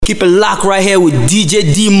Keep it locked right here with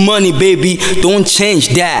DJ D Money, baby. Don't change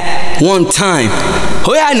that. One time.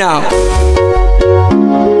 Oh yeah now.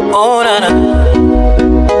 Oh na na.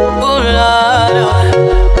 Oh la la.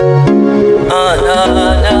 Oh na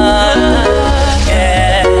na.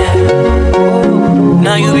 Yeah.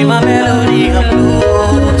 Now you be my melody, I'm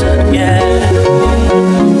blues. Yeah.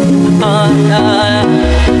 Oh na na.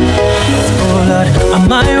 Oh Lord,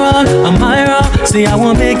 am I wrong? Am I wrong? Say I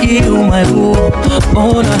won't make you my boo.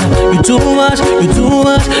 Oh no, you too much, you too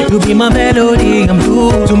much. You be my melody, I'm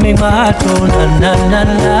blue. To make my heart go na na na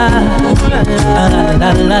na, la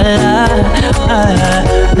la la la,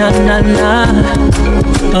 na na na,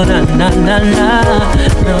 oh na na na na,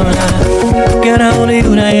 no na. Can I only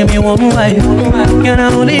you that give me one wife? Can I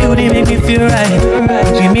only you that make me feel right?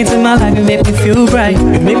 Give me to my life, you make me feel bright.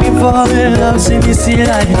 You make me fall in love, see me see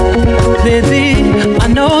light. Baby, I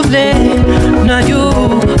know that. Now you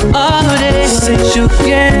all day since you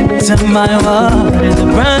came to my world, it's a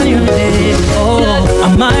brand new day. Oh,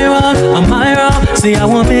 am I wrong? Am I wrong? Say I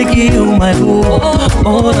won't make you my boo.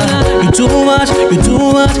 Oh, you too much, you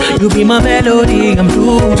too much. You be my melody, I'm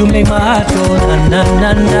blue to make my heart go na na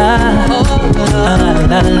na na, la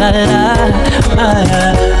la la la,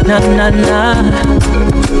 na na na,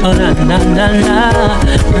 oh na na na na.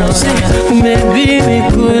 Maybe we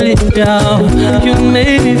cool it down. You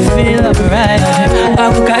made me feel alright. I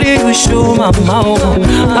will carry you, show my mouth.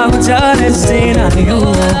 I will tell the scene on you.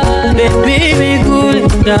 Baby, we cool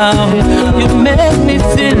it down. You make me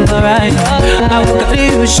feel alright. I will carry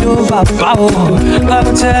you, show my mouth. I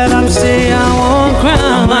will tell them, say I won't cry.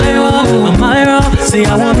 Am I wrong? Am I wrong? Say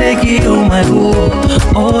I won't make you my boo.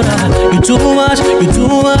 Oh, nah, you too much, you too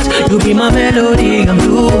much. You be my melody, I'm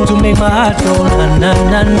blue to make my heart go na na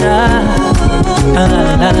na na, la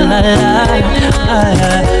la la la,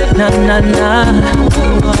 na na na,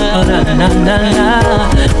 oh na na na na.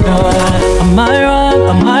 Am I wrong?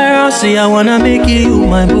 Am I wrong? Say I wanna make you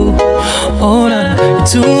my boo. Oh nah, you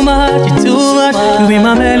too much, you too much. You be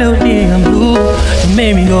my melody, I'm blue. You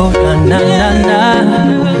made me go na na na na,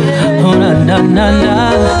 oh na na na na,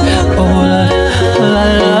 oh la la la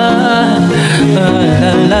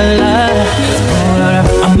la la.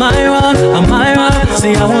 Am I wrong? Am I wrong?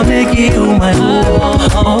 Say I won't make you my boo.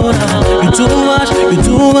 Oh nah, you too much, you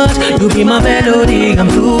too much. You be my melody, I'm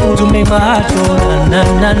blue to make my heart go na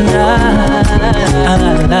na na na, la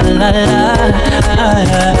la la la,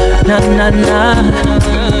 na na na,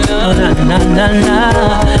 oh na na na na,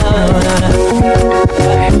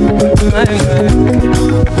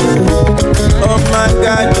 oh my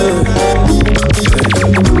God.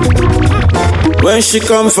 When she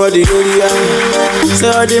come for the area, say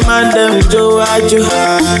all the man them Joe Ajo,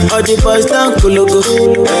 all the boys down Kulugu,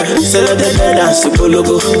 say let them dance to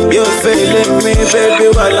Kulugu. You feeling me, baby,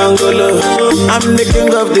 while I'm golo. I'm the king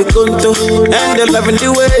of the Kunto, and they loving the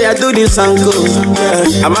way I do this angle.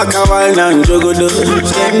 I'm a kawal and jogodo,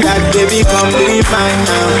 saying that baby come be mine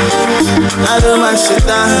now. I do my shit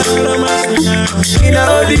down, in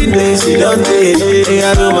all the days you don't take.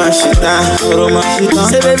 I do my shit down,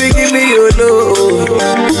 say baby give me your love.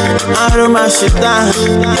 I romance you down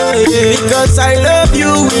because I love you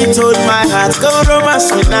with all my heart. Go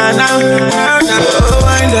romance me now. Oh,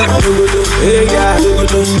 wind up, hey yeah,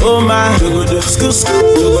 oh my, school,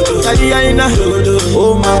 Tadiana,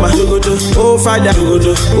 oh mama, oh father,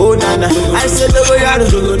 oh nana. I said the way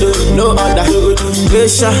no other,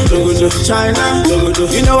 Asia, China.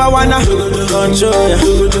 You know I wanna control ya.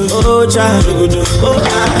 Oh child, oh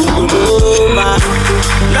my,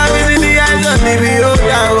 love is in the eyes of the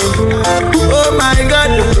beholder. Oh my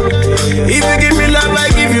God, if you give me love, I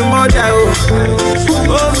give you more.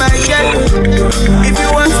 Oh my God, if you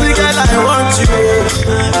want me, girl, I want you.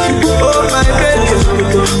 Oh my baby,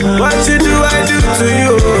 what you do, I do to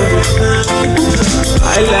you.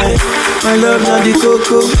 I like my love, not the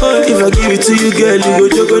cocoa. If I give it to you, girl, you go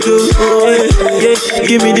jogodo. Oh yeah,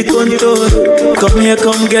 give me the contour. Come here,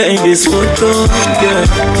 come get in this photo. Yeah,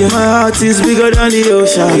 my heart is bigger than the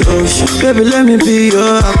ocean. Baby, let me be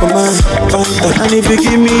your aquaman. And if you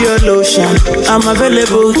give me your lotion, I'm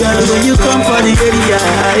available, girl. When you come for the area,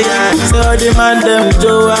 so all the man them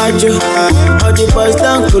Joe Ajo, all the boys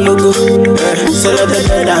down Kulugu, so let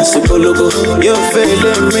them dance to Kulugu. You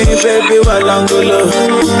feeling me, baby, while I'm golo.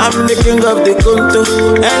 I'm the king of the Kunto,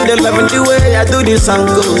 and they loving the way I do this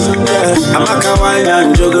angle. I'm a kawaii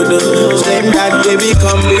and jogodo, saying that baby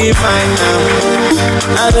come be mine now.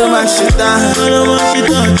 I do my shit down,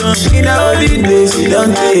 in all the days you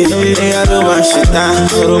don't take. I do my shit down,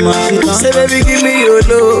 say baby give me your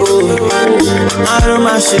love. I do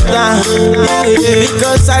my shit down,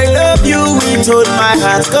 because I love you with all my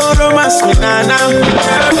heart. Go romance me now.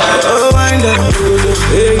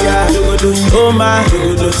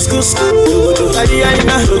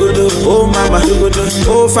 Oh mama,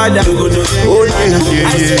 oh father, oh nana.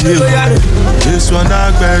 This one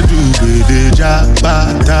I better do with the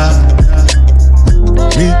jabata.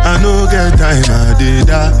 Me, I no get time, I did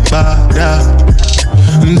that,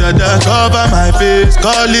 Dada cover my face,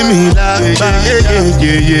 calling me like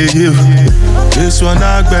yeah. This one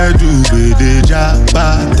I better do with the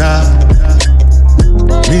jabata.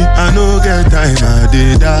 Me, I no get time, I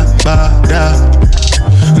did that,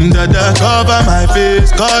 Dada cover my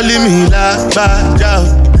face, calling me like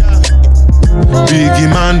Biggie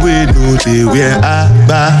man, we know they wear a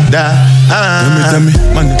bada. Tell me,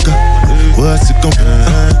 my nigga, what's it gon'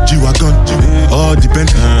 G-Wagon, all depend.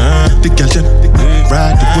 The girl them,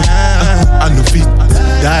 ride the boat. I no feet,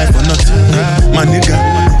 die for nothing. My nigga,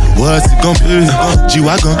 what's it gon'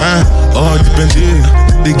 G-Wagon, all depend.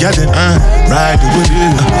 The girl them, ride the boat.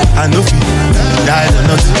 I no feet, die for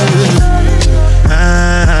nothing.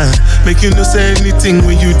 Make you no say anything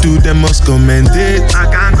when you do, they must commend it. I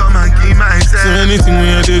can't come and keep myself. So anything when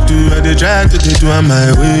I do, I try to do on my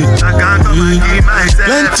way. I can't come and keep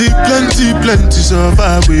myself. Plenty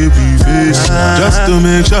survive where we face. Just to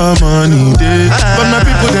make sure money day. But my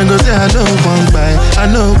people then go say, I know one buy, I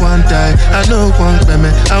know one die, I know one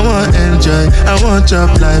payment. I want enjoy, I want job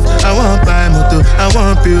life, I want buy motor, I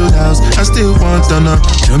want build house, I still want to know.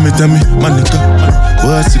 Tell me, my nigga,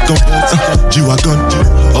 what's it gon' G-Wagon,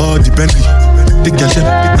 all the Bentley, the girl them,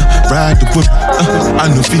 ride the whip, I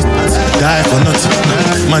no feet, die for nothing.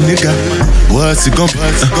 My nigga, what's it gon'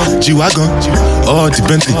 G-Wagon, all the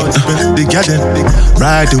Bentley, the girl them,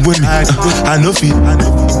 ride the whip, I no feet.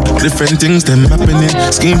 Different things them happening,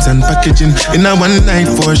 schemes and packaging. In a one night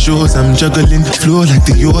 4 shows, I'm juggling. Flow like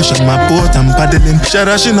the ocean, my boat I'm paddling.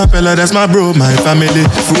 Sharashi Napella, that's my bro, my family.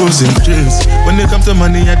 Frozen dreams. When it comes to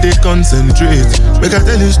money, I dey concentrate. Make I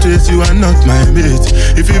tell you straight, you are not my mate.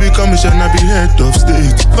 If you become a I be head of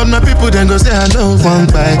state. But my people then go say, I know one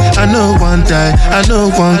buy, I know one die, I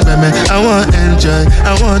know one payment. I want enjoy,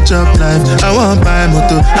 I want job life, I want buy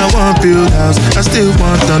motor, I want build house, I still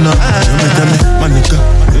want to know. Tell me, my nigga,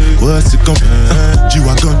 what's it gon'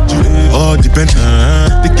 G-Wagon, all depend.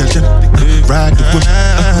 The girl them, ride the whip,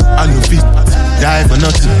 I no feet, die for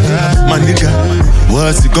nothing. My nigga,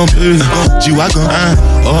 what's it gon' G-Wagon,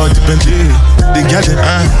 all depend. The girl them,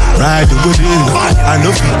 ride the whip, I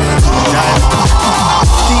no feet, die for nothing.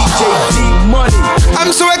 DJ D-Money.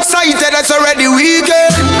 I'm so excited, it's already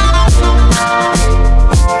weekend.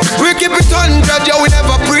 We keep it 100, yeah, we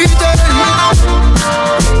never pretend.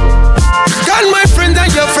 Can my friends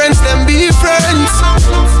and your friends them be friends?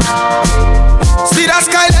 See that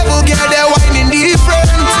sky level, girl, they're whining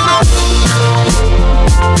different.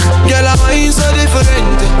 Girl, I wine so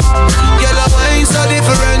different. Girl, I wine so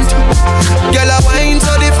different. Girl, I wine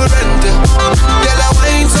so different. Girl, I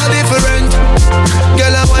wine so different.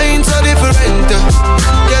 Girl, I wine so different.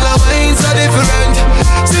 Girl, I wine so different.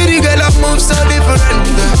 See the girl I move so different.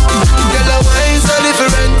 Girl, I wine so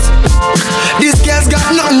different. This girl's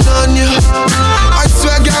got nothing on you. I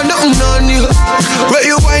swear, girl, nothing on you. Where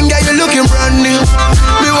you wine, girl, you looking brand new.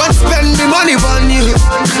 Me want spend me money on you.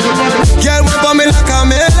 Girl, want for me like a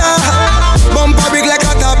mela. Bumper big like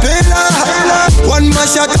a tapilla. One more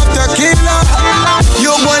shot of tequila.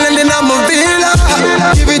 You one and then I'm a villa.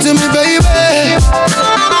 Give it to me, baby.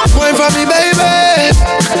 Wine for me, baby.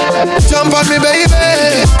 Jump on me,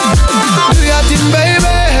 baby. Do your thing,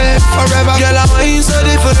 baby. Forever. Girl, I wine so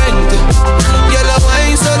different. Girl, I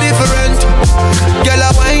wine so different. Girl,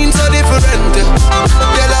 I wine so different.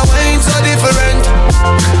 Girl, I wine so different.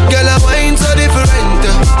 Girl, I wine so different.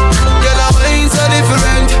 Girl, I wine so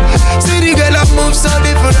different. See the girl I move so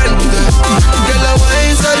different. Girl, I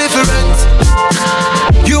wine so different.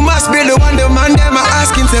 You must be the one, the man them are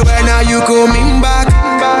asking, say when are you coming back?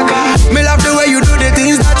 Me love the way you do the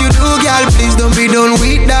things that you do, girl. Please don't be done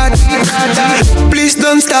with that. Please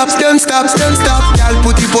don't stop, don't stop, don't stop, girl.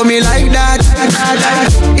 Put it for me like that.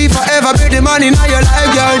 If I ever be the man in your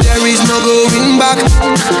life, girl, there is no going back.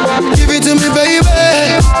 Give it to me,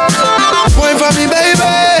 baby. Point for me,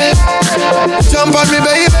 baby. Jump on me,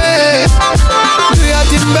 baby. Do your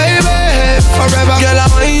thing, baby. Forever. Girl, I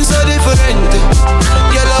wine so different.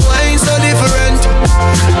 Girl, I wine so different.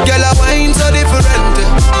 Girl, I wine so different.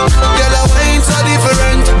 Girl, I wine so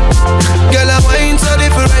different. Girl, I wine so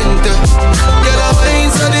different. Girl, I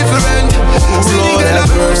wine so different. See, girl, I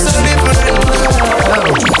move so different.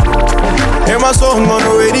 Hear my song on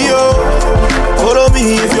the radio. Follow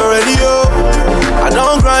me if you're ready, yo. I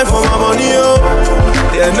don't cry for my money, yo.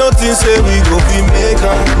 There's nothing say we go be make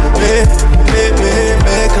 'em, make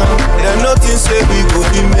 'em. There's nothing say we go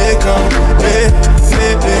be make 'em, make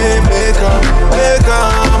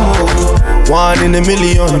 'em. 1 in a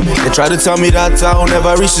million. They try to tell me that I'll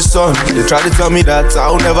never reach the sun. They try to tell me that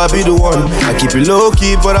I'll never be the one. I keep it low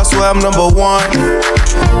key, but I swear I'm number one.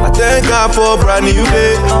 I thank God for a brand new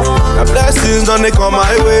day. The blessings don't they come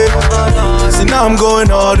my way. See now I'm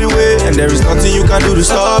going all the way, and there is nothing you can do to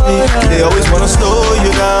stop me. They always wanna slow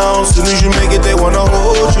you down. Soon as you make it, they wanna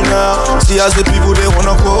hold you now. See as the people they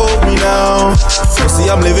wanna quote me now. So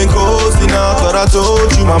see I'm living cozy now. Thought I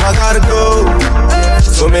told you, mama gotta go.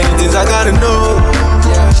 So many things I gotta know.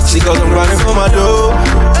 See cause I'm grinding for my dough.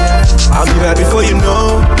 I'll be back before you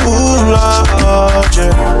know. Ooh, Lord,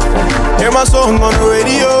 yeah. Hear my song on the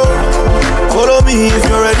radio. Follow me if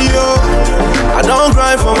you're ready, yo. I don't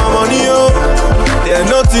grind for my money, yo. There's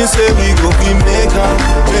nothing say we go be make up,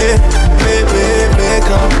 make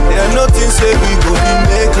up. There's nothing say we go be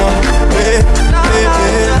make up,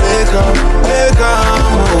 make up.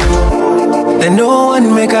 Then no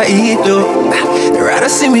one make I eat though. They rather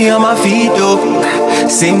see me on my feet though.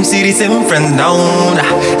 Same city, same friends down.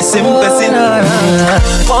 Same person.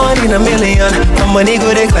 1 in a million. My money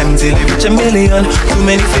go they climb till they reach a million. Too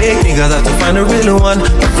many fake niggas have to find a real one.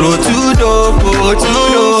 Flow too dope, too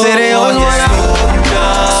dope. Say they all wanna hold you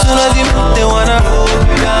down. As soon as you move, they wanna hold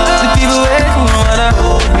you down. The people waiting wanna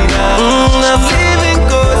hold me down. I'm living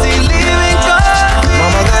cozy, living cozy.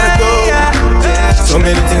 Mama gotta go. So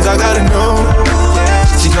many things I gotta know.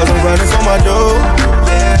 See cause I'm running for my dough.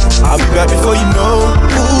 I'll be back before you know.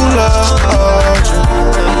 Ooh, Lord.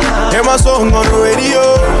 Hear my song on the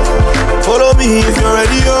radio. Follow me if you're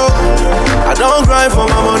ready, yo. I don't grind for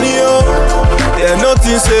my money, yo. There's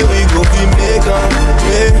nothing say we go be make up,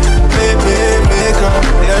 make up.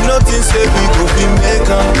 There's nothing say we go be make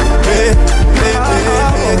up, make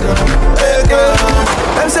up.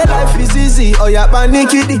 Them say life is easy, oh yeah,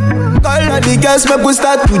 panikidi. Call all the girls, make we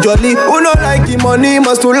start to jolly. Who no like the money,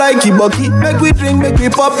 must to like the bucky. Make we drink, make we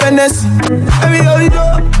pop Hennessy. Every how you do,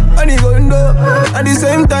 and you go do. At the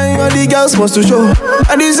same time, all the girls must to show.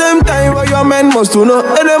 At the same time, all your men must to know.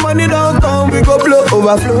 And the money don't come, we go blow,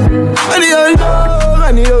 overflow. And you do,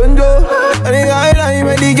 and you do. And the high line,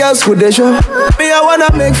 when the girls could they show. Me, I wanna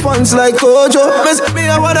make funds like Kojo. Me,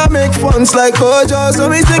 I wanna make funds like Kojo. So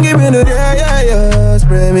me sing him in the yeah.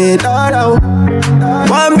 Spray me all out.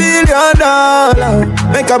 $1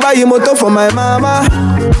 billion. Make a buy a motor for my mama.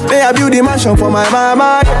 May I build the mansion for my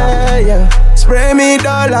mama. Yeah. Spray me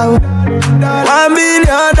all out. $1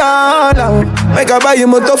 billion. Make a buy a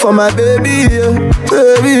motor for my baby.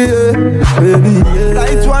 Baby.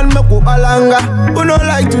 Light one make up alanga. Who no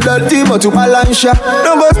like to dirty but to balansha.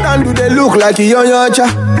 Don't go stand do they look like a young yacha.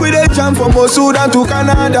 We dey jump from Sudan to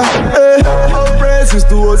Canada. All praises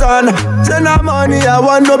to Hosanna. Send that money I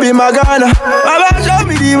want to be Magana. Baba show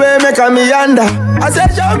me the way make a meander. I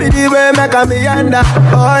said show me the way make a meander.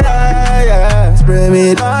 Oh yeah. Spray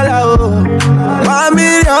me all out. $1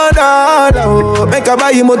 million. Make a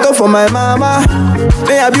buy a motor for my mama.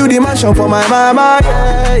 May I build the mansion for my mama.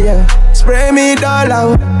 Yeah. Spray me all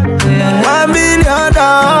out. $1 billion.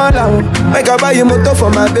 Make a buy a motor for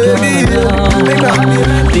my baby.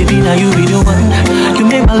 Baby, now you be the one. You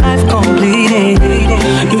make my life complete.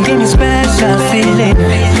 You give me special feeling.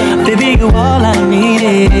 Baby, you all I need.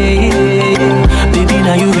 Baby,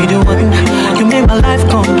 now you be the one. You make my life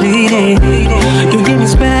complete. You give me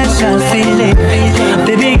special feeling.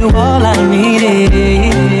 Baby, you all I need.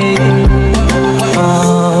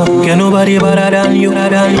 Can nobody better than you.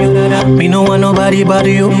 Me no want nobody but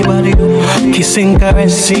you. Kissing,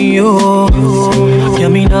 caressing you. Yeah,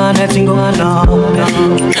 me nah nothing going on.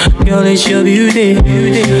 Girl, it's your beauty.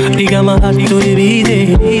 You got my heart to the beat.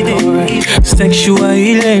 Sexual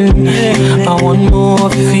healing. I want more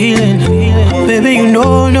feeling. Baby, you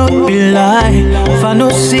know not be lie. If I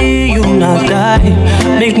don't see you not die,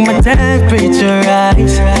 make my temperature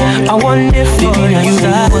rise. I want it for you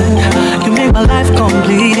die. You make my life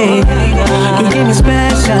complete. You give me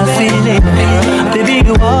special feeling. Baby,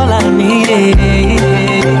 you all I need.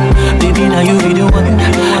 Baby, now you be the one.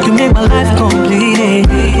 You make my life complete.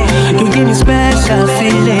 You give me special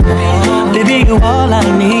feeling. Baby, you all I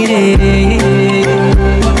need.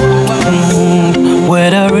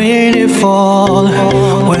 Whether rain it fall,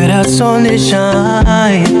 whether sun it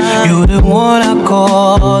shine, you the one I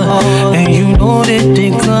call, and you know they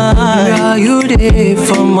decline. Girl, you there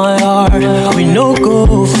for my heart. We no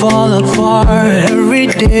go fall apart. Every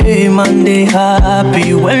day, Monday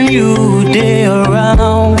happy when you there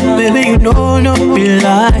around. Baby, you know no be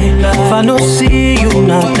lie. If I don't see you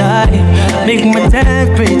not die, make my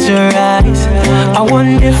temperature rise. I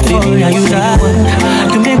want it for you die.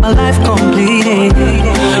 You make my life complete.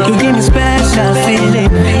 You give me special feeling.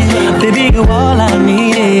 Baby, you all I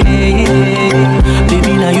need.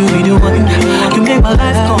 Baby, now you be the one.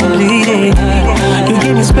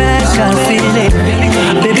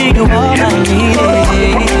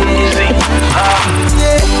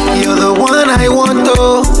 want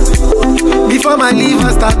to. Before my liver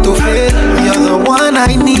start to fail, you're the one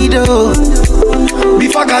I need, oh.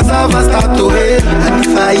 Before cassava start to hail, and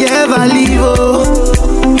if I ever leave,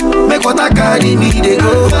 oh, make what I carry me, they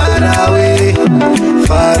go far away,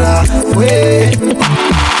 far away.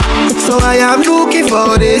 So I am looking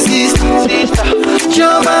for a sister,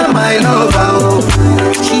 Jova, my lover, oh.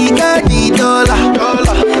 She got the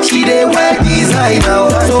dollar, she dey wear designer,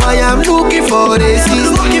 oh. So I am looking for a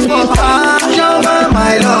sister, Jova,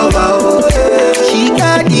 my lover, oh. She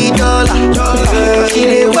got the dollar, she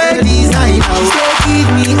dey wear designer, oh. So give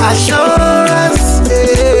me assurance,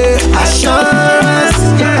 assurance.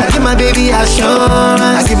 I give my baby assurance,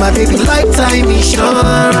 I give my baby lifetime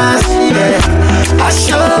insurance, yeah.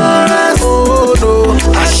 Assurance, oh no,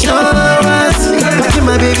 assurance. I give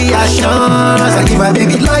my baby assurance, I give my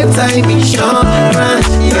baby lifetime insurance,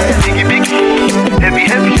 yeah. Biggie, biggie, heavy,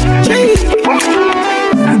 heavy.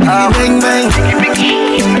 Bang, bang. Biggie, biggie,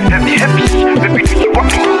 heavy, heavy. Baby, do you want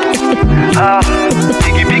me?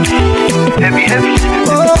 Biggie, biggie, heavy, heavy.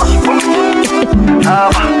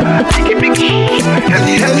 Biggie, biggie,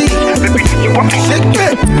 heavy, heavy. Baby, do you want me? Shake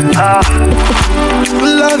it.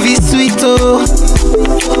 Love is sweet, oh.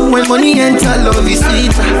 When money enter, love is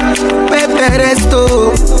sweet. Pepe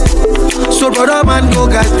resto. So brother man go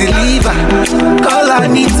gas deliver. Call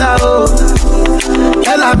Anita, oh.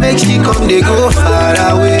 Tell her make she come, they go far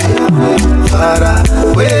away, far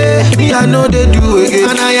away. Me I know they do again,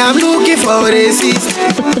 and I am looking for a sister.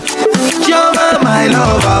 Jova, my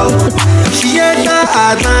lover, oh. She enter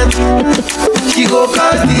Atlant, she go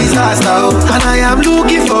cause disaster, oh. And I am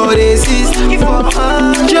looking for a sister.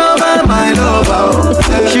 Jova, my lover,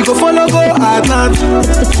 oh. She go follow go Atlant,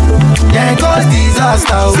 yeah, cause disaster,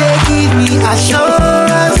 oh. Say give me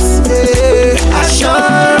assurance,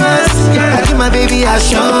 assurance. I give my baby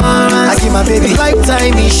assurance, I give my baby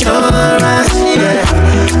lifetime insurance,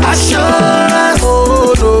 yeah. Assurance,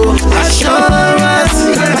 oh no, assurance.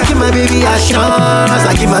 I give my baby assurance,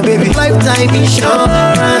 I give my baby lifetime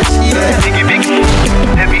insurance, yeah. Biggie, biggie,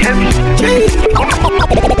 heavy, heavy.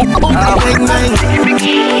 Bang, bang. Biggie,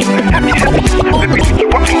 biggie, heavy, heavy. Baby, do you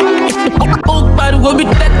want me? Ukbar go be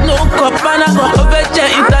techno kopana, Oveche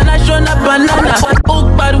international banana.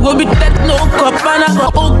 Ukbar go be techno kopana,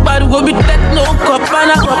 Ukbar go be techno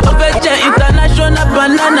kopana, Oveche international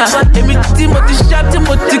banana. Emi Timothy sharp,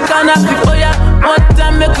 Timothy kana. Oh yeah, one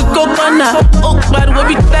time make you go banana. Ukbar go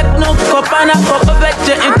be techno kopana,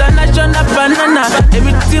 Oveche international banana.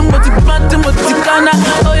 Emi Timothy plant, Timothy kana.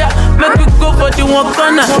 Oh yeah, make you go for the one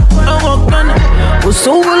corner, one corner. O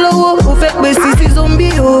sowolowo, o fẹ́ pé sisi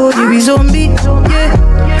zombie, oh, you be zombie, yeah.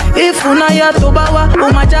 If unaya tó bá wá,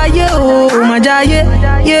 o máa jayé, oh, o máa jayé,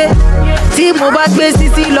 yeah. Tí mo bá gbé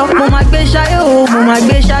sisi lọ, mo máa gbé ṣayé, oh, mo máa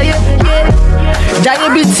gbé ṣayé, yeah. Jayé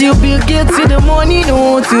bí till Bill Gates till the morning,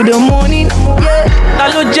 oh, till the morning, yeah.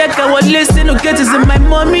 I no check, I was listening to get is in my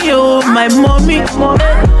mommy, oh, my mommy.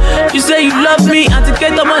 You say you love me, and to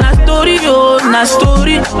get on a story, oh, na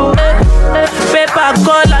story. Paper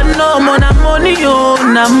call, I know, na money, oh,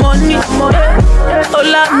 na money. Oh,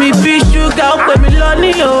 let me be sugar, put me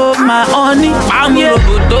lonely, oh, my honey. I'm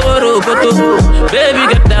roboto, baby,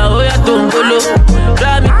 get down, oh, yeah, don't go low.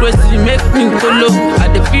 Drive me crazy, make me go low. I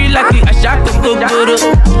feel like I shot go go.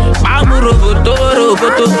 I'm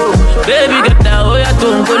roboto, baby, get down, oh, yeah,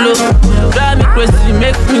 don't go low. Drive me crazy,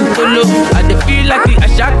 make me go low. I feel like I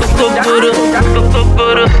shot go go.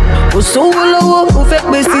 O sowolowo, o fẹ́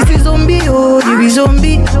pé sisi zombie, oh, you be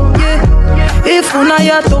zombie, yeah. If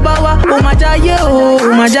unaya tó bá wá, o máa jayé, oh,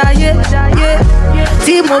 o máa jayé, yeah.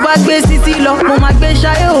 Tí mo bá gbé sisi lọ, mo máa gbé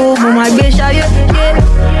ṣayé, oh, mo máa gbé ṣayé, yeah.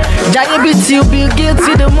 Jayé bí till Bill Gates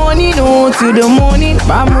till the morning, oh, till the morning.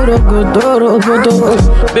 Roboto.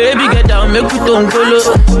 Baby, get down, make we don't go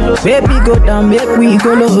low. Baby, go down, make we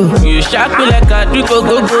go low. You shock me like a drink go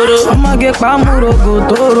go. I'ma get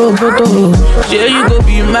roboto. Say you go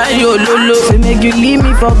be my yololo. Say make you leave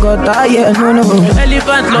me for God, yeah, no.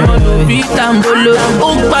 Elephant lomo no be tambolo.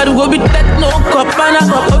 Ukbar go be techno kopana,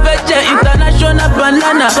 Oveche international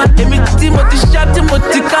banana. Emi Timothy sharp,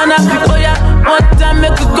 Timothy kana. Oh yeah, one time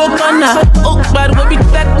make you go banana. Ukbar go be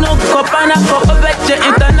techno kopana, Oveche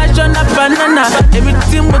international banana. Emi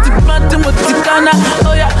Timothy plant, Timothy kana.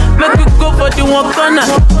 Oh yeah, make you go for the one corner,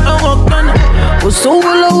 one corner. O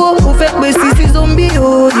sowolowo, o fẹ́ pé sisi zombie,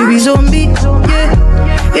 oh, you be zombie, yeah.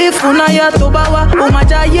 If unaya tó bá wá, o máa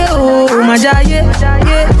jayé, oh, o máa jayé,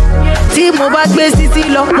 yeah. Tí mo bá gbé sisi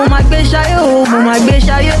lọ, mo máa gbé ṣayé, oh, mo máa gbé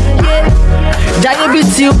ṣayé, yeah. Jayé bí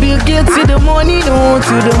till Bill Gates till the morning, oh,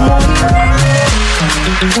 till the morning.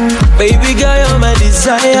 Baby girl, you're my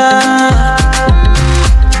desire.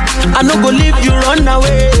 I no go leave you run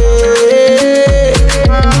away.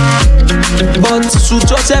 suit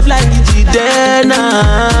yourself like Jidena.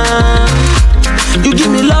 You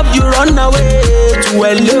give me love, you run away to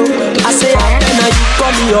hello. I say now you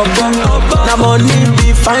call me up. Now money be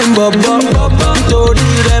fine, bobo. Nítorí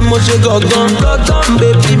rẹ̀ mo ṣe gangan.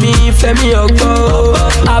 Baby mi fẹ́ mi ọgbọ́.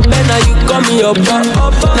 Abẹ́ now you call me up.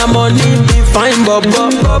 Now money be fine, bobo.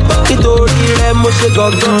 Nítorí rẹ̀ mo ṣe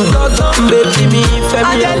gangan. Baby mi fẹ́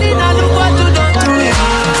mi ọgbọ́. Angelina, look what you done to me.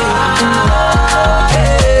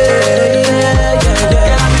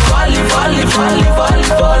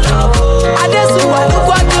 Falling for love. Adesuwa, look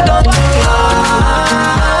what you done to me.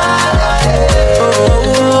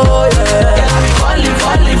 Oh, yeah. Girl,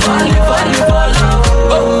 I be falling for love.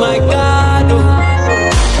 Oh my God. Oh.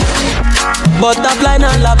 Butterfly na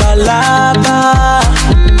laba laba.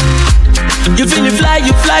 You feel you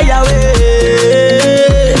fly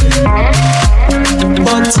away.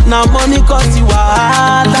 But now money cost you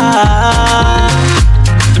wahala.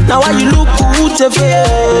 Now why you look good to feel?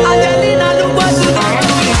 Angelina, look what you done to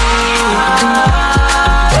me.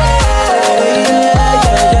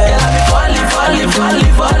 Girl, I be falling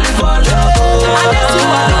for love.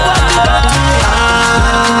 Adesuwa, look what you done to me.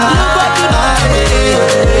 Look what you done to me.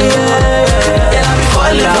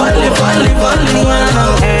 Girl, I be falling for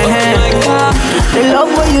love. The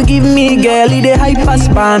love what you give me, girl, it dey hype pass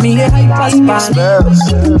by me.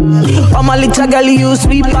 Oh my little girl, you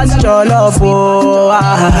sweet past your love, oh.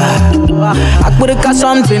 I put a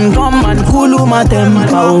something, come and cool my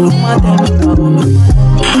tempo.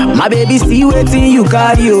 My baby, see waiting you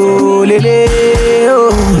carry, oh, lele,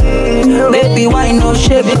 oh. Baby, why no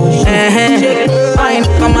shape, wine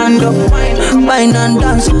commando, wine and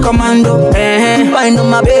dance commando, wine on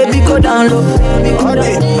my baby, go down low.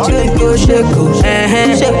 Shake,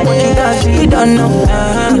 shake what you dance, you don't know.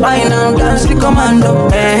 Wine and dance commando,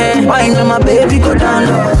 wine on my baby, go down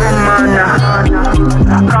low.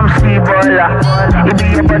 Come see bola, it be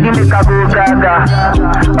your body make a go gaga.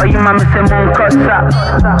 Oh, you mama say mon kosa,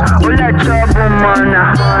 oh let trouble mana.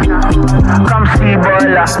 Come see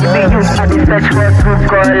bola, it be you at the search for true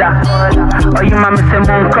caller. Oh, you mama say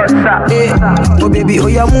mon kosa. Oh baby, oh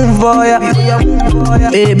ya move boy,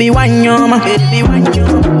 baby wine yoma,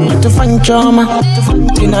 to find trauma.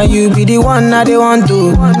 Now you be the one that they want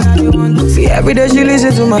to. See every day she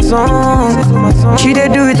listen to my song. She dey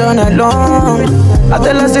do it all night long. I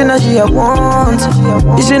tell her say now she a want.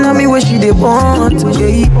 She say now me where she dey want.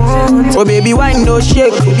 Yeah. Oh baby wine no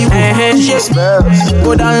shake,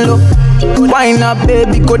 go down low. Wine up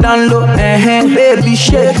baby go down low. Baby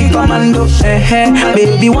shake it commando.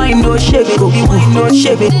 Baby wine no shake, go no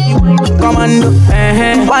shake commando.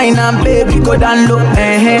 Wine up baby go down low.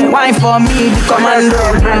 Wine for me the commando.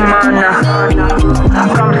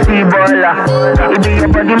 Come see bola, it be your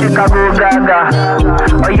body make a go gaga.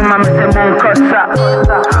 Oh, you mama say mon kosa,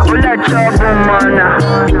 oh let trouble mana.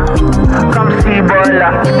 Come see bola,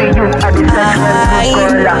 it be you at the center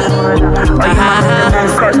caller. Oh, you mama say mon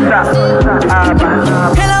kosa.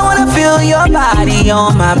 Girl, I wanna feel your body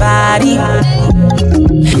on my body,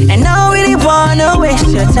 and I really wanna waste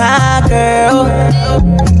your time, girl.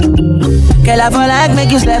 Girl, I feel like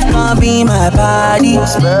make you sleep, gon' be my body.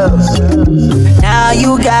 Now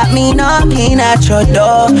you got me knocking at your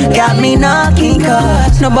door, got me knocking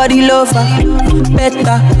cause nobody love her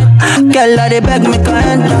better. Girl, I dey beg me to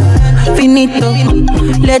enter. Finito,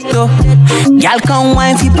 leto. Girl, come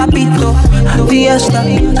wine fi papito. Fiesta.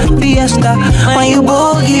 When you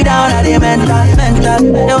boogie down at the mental.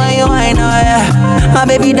 The way you wine, oh yeah. My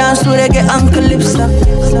baby dance to reggae and calypso.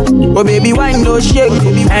 Oh baby wine no shake,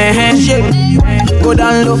 shake. Go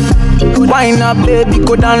down low. Wine up baby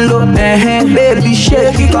go down low. Baby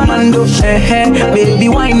shake it commando. Baby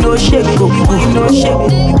wine no shake, go no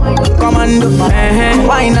shake commando.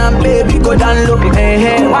 Wine up baby go down low.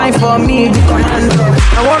 Wine for me the commando.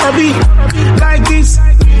 I wanna be like this.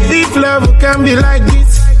 If love can be like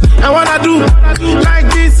this, I wanna do like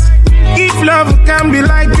this. If love can be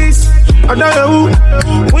like this, I don't know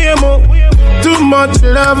who we are more. Too much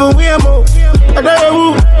love, we are more. I don't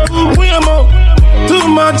know who we are more. Too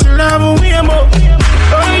much love, we are more.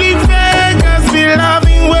 Only fakers be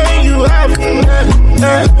loving when you have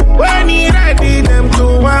when he ready, them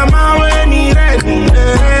to mama when he ready.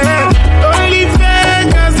 Only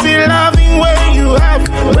fakers be loving when you have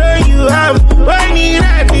when he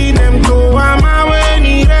ready, them to mama when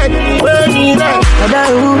he ready.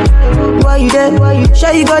 Why you there?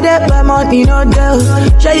 Sure you go there, but money no there.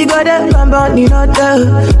 Sure you go there, but money no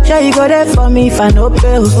there. Sure you go there for me if I no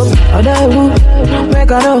pay. Other who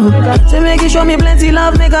make I know. Say make you show me plenty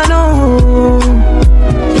love, make I know.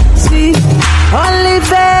 See, only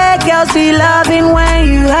fake girls be loving when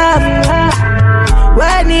you have.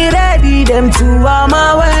 When he ready, them two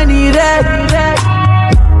ama when he red.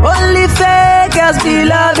 Only fake girls be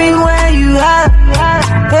loving when you have.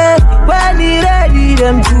 Hey, when he ready,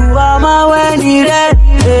 them two ama when he red.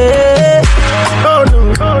 Hey. Oh no,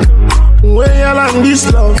 when you like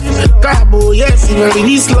this love, Cabo, yes, you ready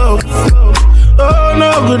this love. Oh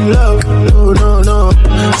no, good love, no.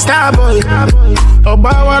 Starboy,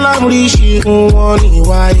 Obawala Mrishi, Mwani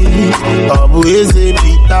Wai, Abu Eze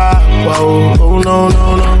Pita, wow, oh no.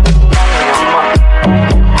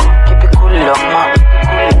 Keep it cool, love, ma.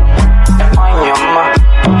 On your ma.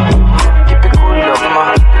 Keep it cool, love, ma.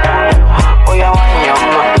 Oh yeah, on your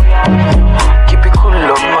ma. Keep it cool,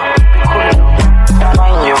 love, ma.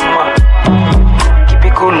 On your ma. Keep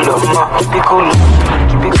it cool, love, ma. Keep it cool.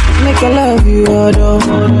 Make I love you, Odo.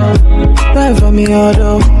 Ride for me,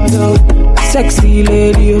 Odo. Sexy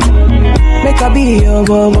lady, make I be your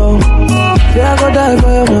bobo. Yeah, I go die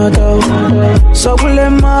for your motto. So pull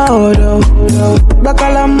in my Odo.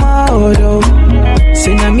 Bakala my Odo.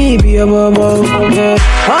 Say na me be your bobo. Yeah.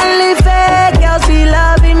 Only fake girls be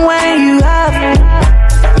loving when you have.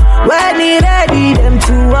 When he ready, them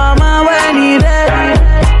two ama when he ready.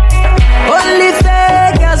 Only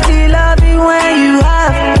fake girls be loving when you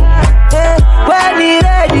have. Hey, when he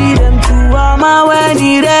ready, them two ama when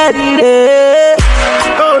he ready. Hey.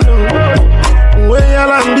 Oh no, when you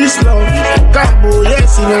like this love, Cabo,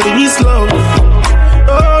 yes, you ready this love.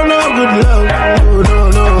 Oh no, good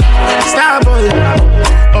love, no. Starboy,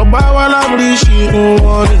 Obawala Mrishi,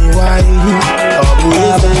 Mwani Wai, Abu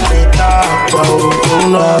Eze Pita, wow, oh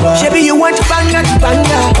no. Shebi you want banga,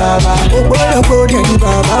 baba. Oh boy,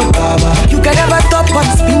 baba. You can never top on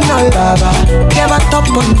spinal, baba. Never top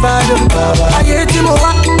on bado, baba. Aye timo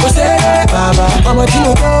wa, go say, baba. Mama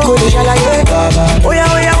timo go de shalaye, baba. Oh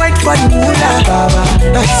yeah, wait for the mula, baba.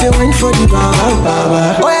 That's say wait for the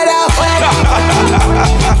baba. Oh yeah,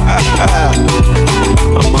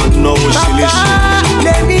 I'm a no shilish.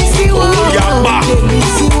 let me see one. Oh yeah, let me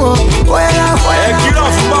see one. Oh yeah, get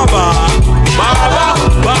off, baba.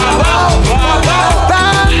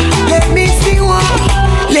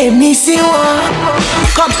 Let me see one.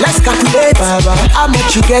 Come, let's calculate, baba. How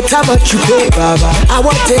much you get, how much you pay, baba. I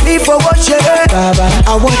want to live for what you heard, baba.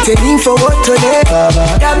 I want to live for what to live, baba.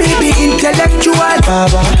 That me be intellectual,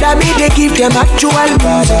 baba. That me they give them actual,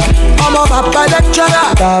 baba. I'm a papa lecturer,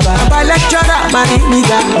 baba. Papa lecturer, my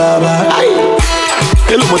nigga, baba.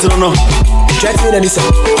 Hello, what's it on now? 20 million,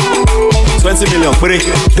 20 million, break.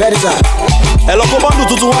 that is that. Hello, come on,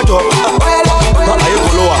 do water. Are you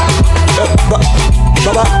follower?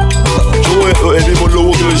 Baba, Everybody low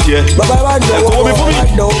close here. Baba, I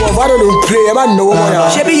know, I don't pray, I know.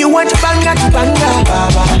 Shebi, you want banga,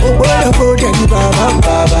 baba. Oh, boy,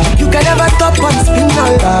 baba. You can never top on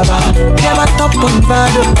spinal, baba. Never top on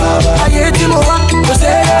bado, baba. Aye, timo wa, go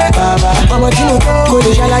say, baba. Mama timo go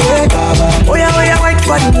de shalaye, baba. Oh yeah, wait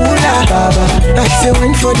for the mula, baba. That's say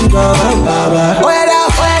wait for the baba. Oh yeah,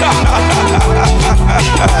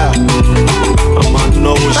 I'm a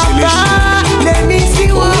no shilish. let me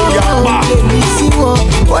see one. Let me see one.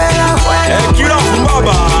 Get off,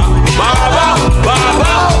 baba.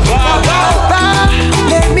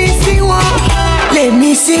 Let me see one. Let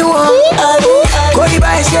me see one. Go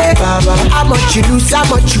by say, baba. How much you lose, how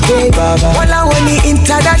much you pay, baba. All I want is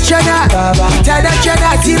international, baba.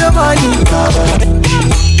 International zero money, baba.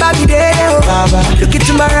 Baby there, baba. Look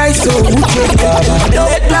into my eyes, so who take it?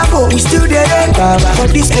 Let labo, we still there, baba. For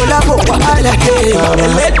this collabo, I like it.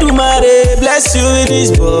 Let Dumare bless you with this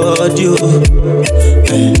body,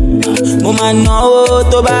 Mama no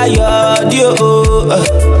to buy your dio.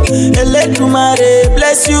 Let Dumare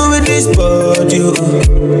bless you with this body,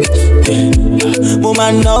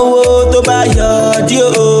 Mama no to buy your dio.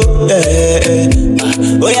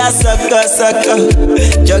 Oh yeah, sucker.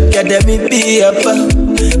 Just get them in be up.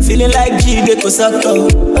 Feeling like G, they go sucker.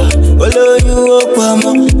 Follow you up,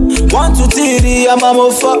 mama. 1, 2, 3, I'm a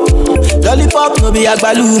mofo. Lollipop no be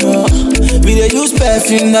agbalumo. We dey use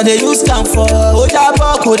perfume, now they use camphor. Oja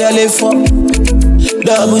boko dey lay for.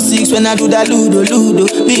 6 when I do that ludo.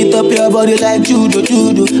 Beat up your body like judo.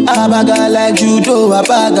 Abaga like judo,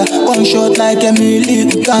 abaga. One shot like Emily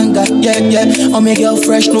Ukanga. Yeah. I'll make you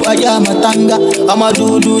fresh, no I am a tanga. I'ma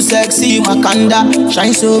do sexy Wakanda.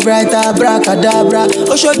 Shine so bright, abracadabra.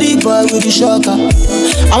 Oh, show the boy with the shocker.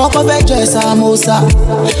 I walk up like Jessa Mosa.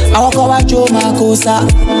 I walk up like Joe Makosa.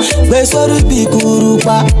 Beso rubi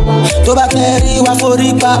kurupa. Toba keri wa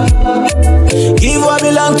foripa. Give what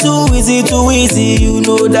belong to easy, you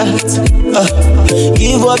know that.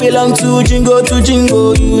 Give what belong to jingo,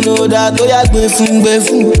 you know that. Oh yeah,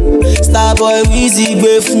 gbefun. Starboy Weezy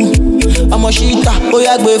gbefun. I'm a shita, oh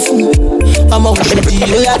yeah, gbefun. I'm a baby,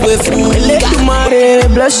 oh yeah, go fool. Eledumare,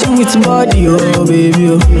 bless you with body, oh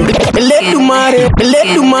baby. Eledumare,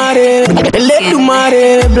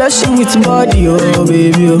 bless you with body, oh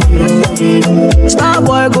baby.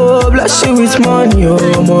 Starboy go, bless you with money,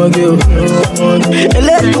 oh my girl.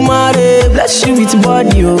 Eledumare, bless you with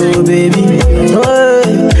body, oh baby.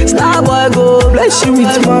 Starboy go, bless you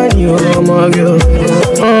with money, oh my girl.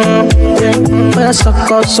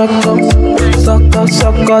 Suck up, baby. Suck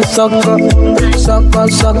up.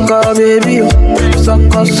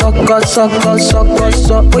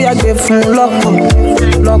 Oh, yeah, give from lock up.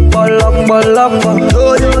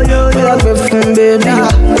 Oh, yeah, give from baby.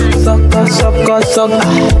 Suck up.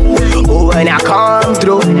 Oh, when I come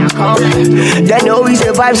through, they know we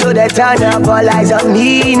survive, so they turn up all eyes on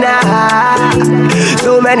me now.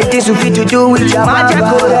 So many things we fit to do with your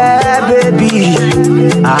magical baby.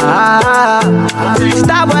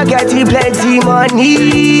 Stop getting plenty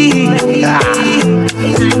money.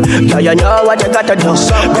 Yeah, you know what you gotta do.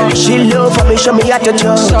 Baby, she love for me, show me how to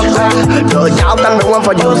do. No doubt I'm the one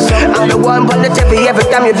for you. I'm the one for the TV every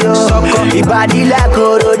time you do. Your body like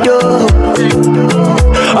Orodo.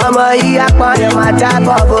 I'm a yakman, I'm a type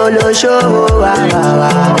of polo show.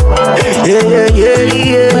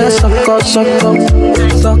 Yeah. Suck up,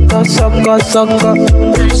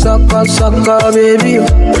 baby.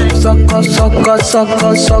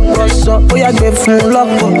 Suck up. Oh, yeah, give from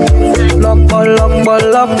lock up.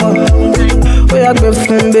 Oh, yeah, give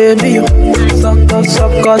from baby. Suck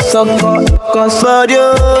up.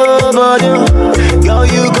 Body, girl,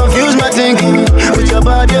 you confuse my thinking with your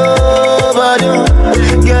body.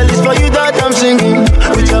 Girl, it's for you that I'm singing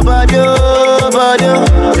with your body.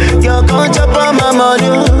 Girl, can't chop on my money.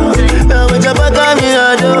 With your back on me,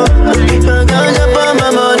 I do. Can't chop on my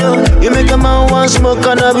money. You make a man want smoke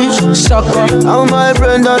cannabis. Sucker. How my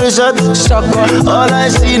brain done reset. Sucker. All I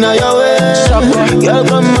see now your way. Sucker. Girl,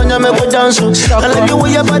 come on, you make me dance. I like the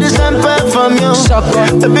way your body stand back from you. Sucker.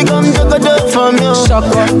 Baby, come take a dip from you.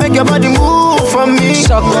 Sucker. Make your body move from me.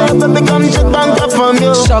 Sucker. Baby, come take bank up from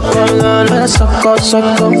you. Sucker. Sucker,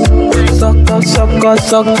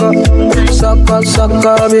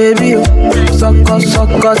 baby. Sucker.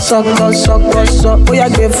 Oh, yeah,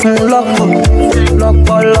 give from lock up.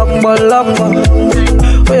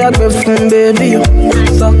 Oh, yeah, give from baby.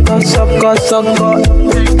 Sucker.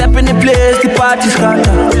 Step in the place, the party's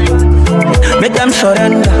scatter. Make them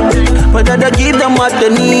surrender. But I give them what they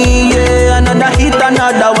need, yeah. Another hit,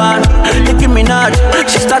 another one. Nicki Minaj,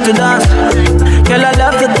 she start to dance. Girl, I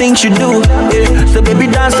love the things you do, yeah. So baby,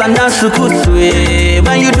 dance and dance to kutu, yeah.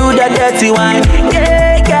 When you do that dirty wine, yeah.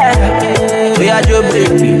 We are your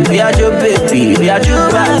baby, we are your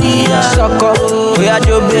body, yeah. Suck up. We are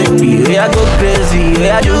your baby, we are go crazy, we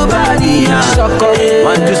are your body, yeah. Suck up.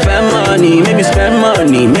 Want to spend money, maybe spend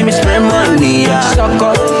money, yeah. Suck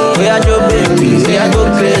up. We are your baby, we are go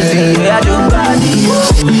crazy, we are your body.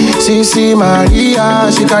 Sisi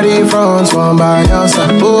Maria, she carry front from Bayelsa.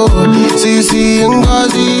 Oh, Sisi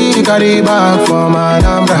Ngozi, she carry back from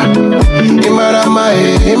Anambra. Imarama,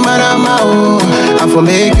 oh, I for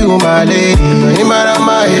make you my lady.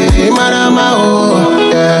 Imarama, oh,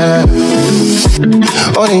 yeah.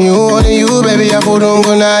 Only you, baby, I put on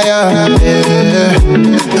good night,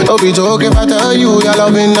 yeah. Don't be joking if I tell you your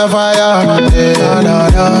love in the fire. Yeah,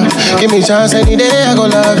 nah. Give me chance any day, I go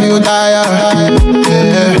love you, tire.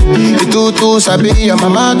 Yeah, you too sabi, your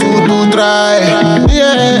mama too try.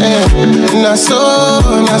 Yeah, na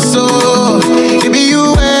so. It be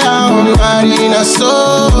you where I'm married, na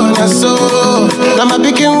so. Now my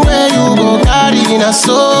picking where you go carry, na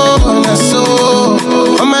so.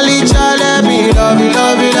 Mama Licha, let me love you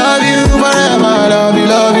forever.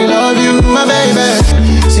 Love you, my baby.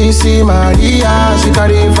 Sisi Maria, she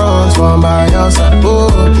carry front from Bayelsa. Oh,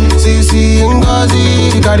 Sisi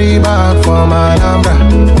Ngozi, she carry back from Anambra.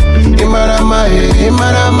 Imarama,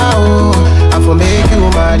 oh, I for make you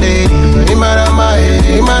my lady. Imarama,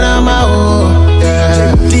 oh,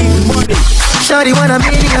 yeah. Shawty want $1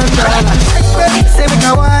 million. Say me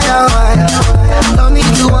ka wire. Don't need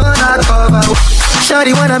to wanna cover.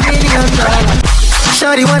 Shawty want $1 million.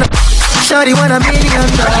 Shawty want $1 million.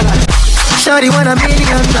 Shawty want $1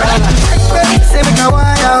 million. Say me ka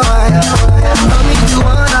wire. Don't need to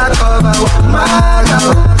wanna cover.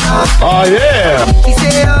 Oh yeah. He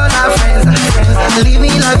say all our friends are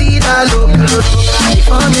living la vida loca.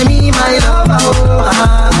 For me, my lover.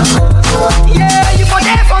 Yeah, you for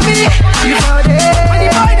there for me. You for there. When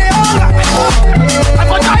the boy they hunger, I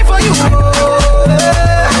for die for you.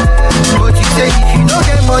 But you say if you don't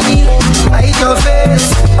get money, I hate your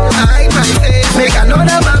face. I hide my face. Make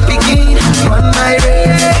another man begin on my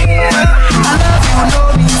race. I love you,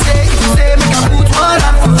 know me. Say if you say me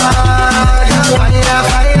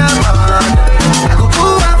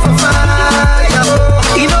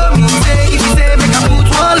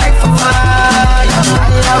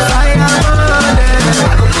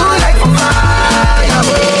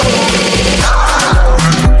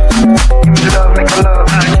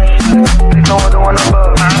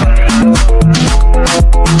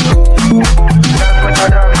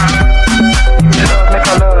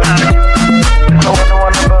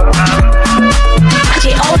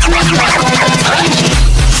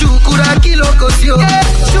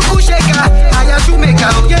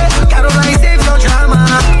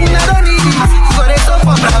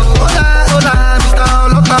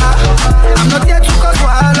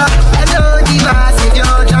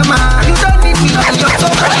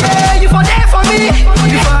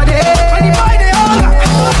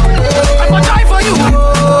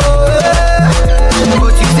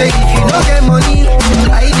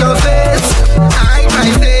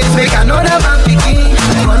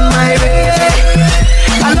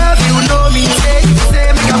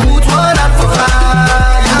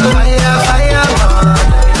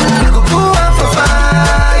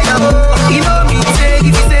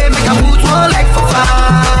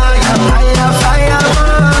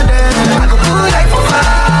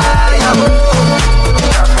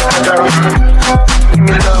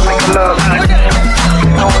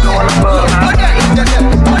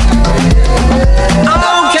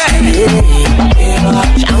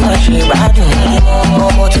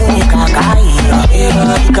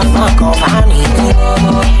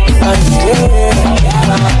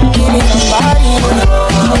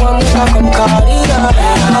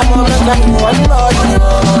tell you one body.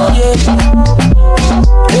 Yeah.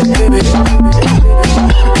 Hey, baby.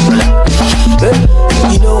 Hey,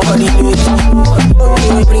 you know what it is.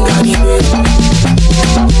 Okay, bring out the baby.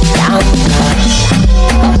 Down, down.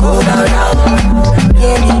 Go down, down.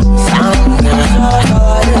 Yeah, down, down.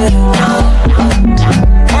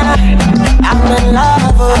 I'm in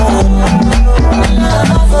love.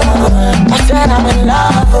 I said I'm in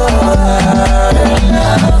love.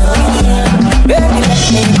 Baby, let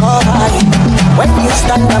me cover you. When you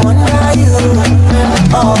stand, I'm under you.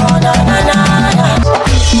 Oh, na na na na.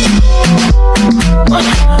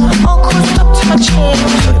 Uncle, stop touching.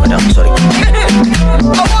 Sorry, madam, sorry.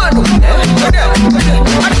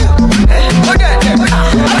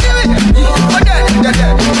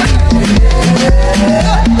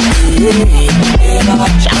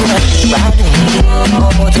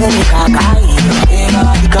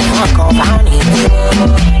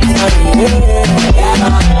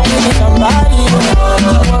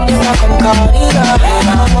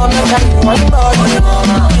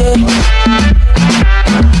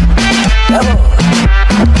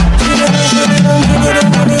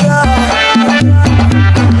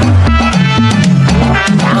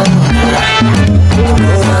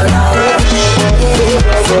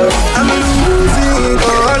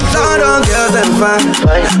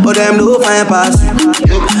 But them no fine pass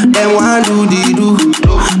you. Them want do the do,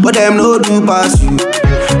 but them no do pass you.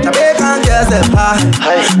 Jamaican girls them high,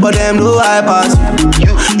 but them no high pass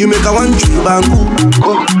you. You make a one trip and go.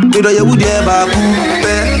 You know you would ever go.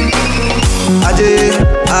 Aje,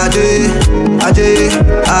 aje, aje,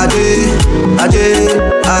 aje, aje,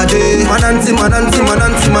 aje. Mananti, mananti,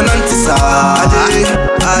 mananti, mananti sa. Aje,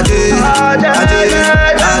 aje, aje,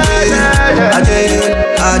 aje, aje,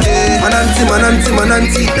 aje. Mananti, mananti,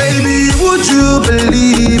 mananti. Baby, would you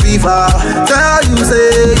believe if I tell you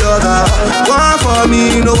say you're the one for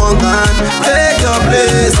me, no one can take your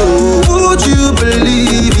place. Oh, would you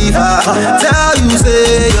believe if I tell you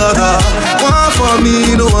say you're the one for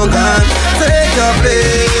me, no one can take your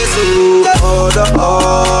place. Oh, order,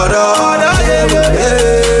 order, order, yeah, yeah, yeah.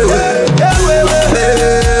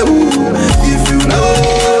 If you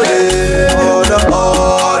know it, order,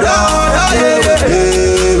 order, order, yeah, yeah,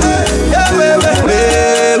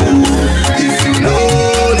 if you know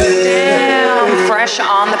it. Damn, fresh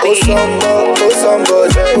on the beat.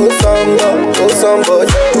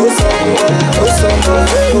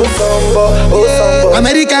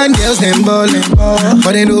 American girls them ballin',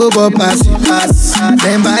 but they know about pass.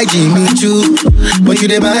 Them buy Jimmy Choo, but you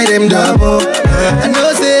they buy them double. I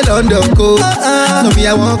know say London go, so me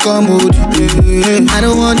I won't come with you. I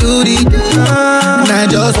don't want to do the, and I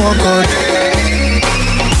just want cut.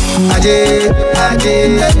 Aje,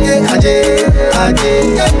 aje, aje, aje,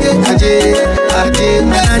 aje, aje,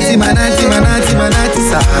 mananti, mananti, mananti, mananti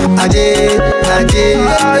sa. Aje, aje,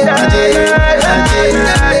 aje, aje,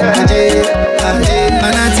 aje, aje,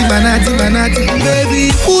 mananti, mananti, mananti. Baby,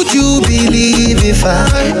 would you believe if I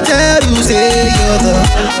tell you say you're the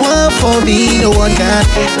one for me, no one can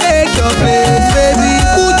take your place? Baby,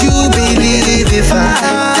 would you believe if I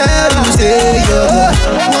tell you say you're the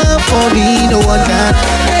one for me, no one can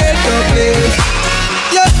take your place?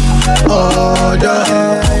 Yeah. Order,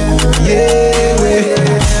 yeah,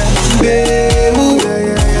 baby,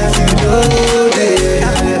 you know that.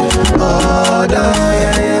 Order,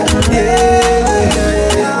 yeah,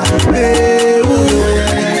 baby,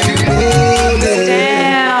 you know that.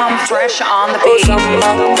 Damn, fresh on the beat.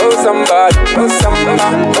 Oh somebody, oh somebody,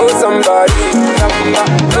 oh somebody,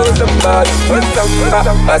 oh somebody,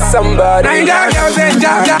 oh somebody. Nine girls and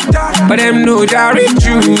ja, but them know that it's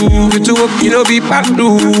you. You to work, you know be back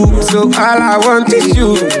loop. So all I want is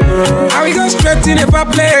you. How we go straight in if I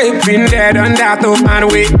play? Been there, done that, no man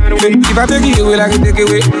away. If I take it away, like it take it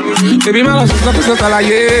away. Baby, my love is up, so all I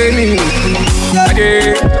hear me.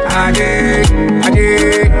 Ade, ade,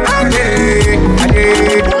 ade, ade, ade,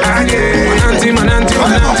 ade. Mananti, mananti.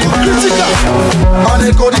 On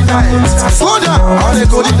the go the diet, slow down. On the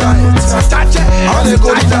go the diet, start it. On the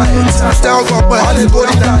go the diet, style go up. On the go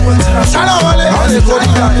the diet, shala wale. On the go the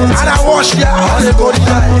diet, and I wash ya. On the go the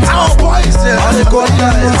diet, our boys there. On the go the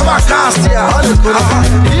diet, I'm a cast here. On the go the diet,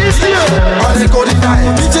 easy. On the go the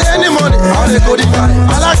diet, DJ any money. On the go the diet,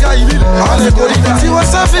 I like how you live. On the go the diet, see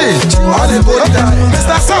what's up here. On the go the diet,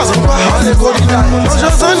 Mr. South. On the go the diet, no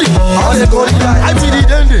just Sunday. On the go the diet, I be the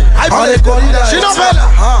dandy. I be the go the diet. She no better.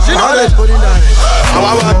 She no better. I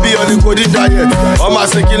want to be on the go the diet. All my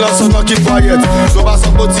sinking lost, so not keep quiet. Go back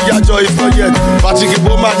some to your joy if not yet. Patrick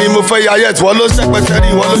Bowman, ni mo fẹ́ ya yet. Wọ́n ló ṣẹ̀pẹ̀tẹ̀ rí,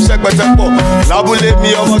 wọ́n ló ṣẹ̀pẹ̀tẹ̀ pọ̀. Lábúlé mi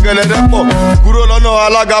ọmọ gẹ̀lẹ́dẹ́ pọ̀. Kúrò lọ́nà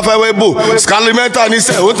alága fẹ́ wé bò. Scalimenta ní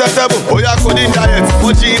sẹ̀, ó tẹ́tẹ́ bò. Ó yá coding diet,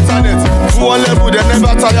 wọ́n jí internet. Fún wọn level, they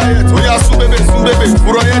never tire yet. Ó yá sún bébè,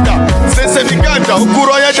 kúrò yẹn dà. Ṣéṣe ní gàǹjà, ó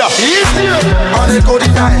kúrò yẹn dà. On a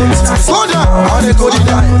coding diet, slow down. On a coding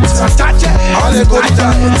diet, touch it. On a coding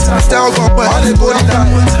diet, tell go boy. On a coding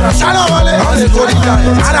diet, shout out on a coding diet.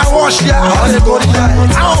 And I wash yeah. On a coding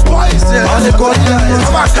diet, our boys yeah. On a coding diet,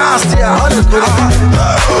 I'm a cast yeah. On a coding diet,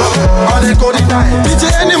 on a coding diet. DJ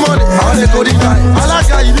any money. On a coding diet, I like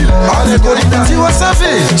how you do. On a coding diet, she was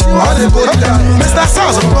savage. On a coding diet, Mr.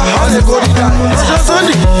 Sounds on a coding diet. Just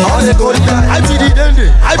Sunday. On a coding diet, I be the dandy.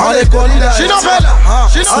 On a coding diet, she no fella.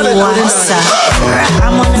 She no fella.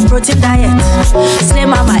 I'm on a protein diet. Slim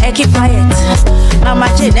mama, keep quiet. Mama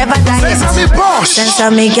J never diet.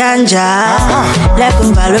 Sense me ganja. Black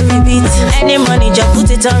over repeat. Any money just put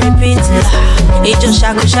it on repeat. It just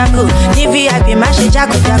shaku shaku. DVIP mash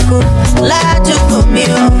jaku jaku. La to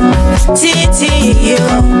comio. Titi yo.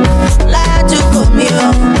 La to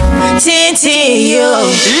comio. Titi yo.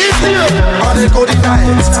 On a coding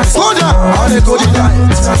diet. Slow down. On a coding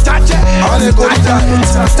diet. Touch it. On a coding diet.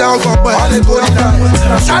 Tell go boy. On a coding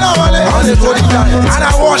diet. Shout out on a coding diet. And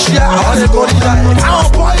I wash yeah. On a coding diet. Our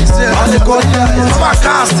boys yeah. On a coding diet. I'm a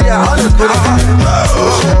cast yeah. On a coding diet.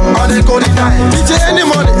 On a coding diet. DJ any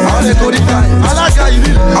money. On a coding diet. I like how you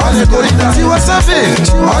do. On a coding diet. She was savage.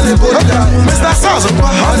 On a coding diet. Mr. Sounds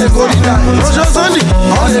on a coding diet. Roger Sunday.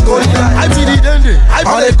 On a coding diet. I be the dandy.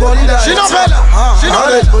 On a coding diet. She no fella. She no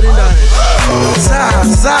fella. On a coding diet.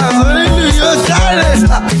 Sounds only you got it.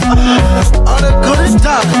 On a coding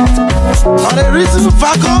diet. On a reason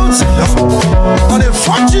faculty. On a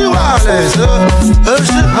funky wireless.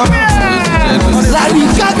 Larry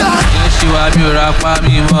Gaga. She wa mi ò ra pa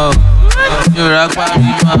mi mọ́. Mi ò ra pa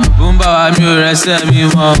mi mọ́. Bùnbà wa mi ò rẹsẹ̀ mi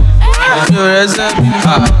mọ́. Mi ò rẹsẹ̀ mi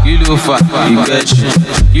mọ́. Kí ló fà ìgbẹ́sùn?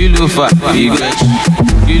 Kí ló fà ìgbẹ́sùn?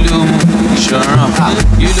 Kí ló mú ìṣọ̀ràn?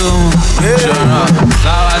 Kí ló mú ìṣọ̀ràn?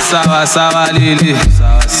 Sáwá sáwá lélẹ̀.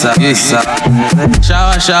 Ṣáwá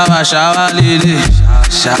lélẹ̀.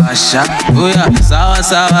 Ṣáwá oya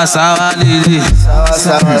sáwá lélẹ̀.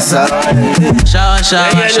 Ṣáwá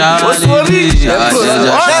lélẹ̀.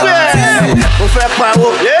 Mo fẹ́ pawó,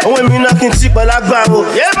 òun èmi náà kí n tí pẹ̀lú agbáwo.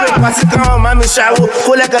 Spray pàtí káwọn máa mi ṣàwó,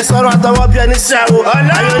 kó lẹ́kẹ̀ sọ̀rọ̀ àtọwọ́ bí ẹni ṣàwó.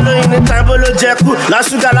 Ayọ̀ olóyin ní tàbó ló jẹ kú,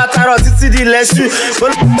 lásùgà látàrọ̀ títí di lẹ́sù.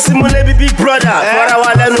 Sí mo lé bí big brother, fọ́ra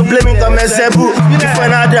wa lẹ́nu blaming tọ́ mẹ́sẹ̀bù. Ìfẹ́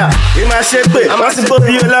náà dà, ìmọ̀ ṣe pé, wọ́n ti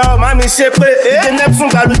gbóbi olówó, má mi ṣe pé. Ìdè Neptune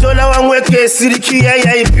gbàlùjọ lọ́wọ́ ń wéke, Siriki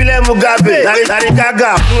yẹ́yẹ́ ìpínlẹ̀ Mugabe. Larry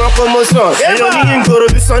Gaga fún wọn promotion, èyí oníyìn gbòòrò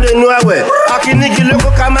bí Sunday nu àwẹ̀. Akínnígi lóko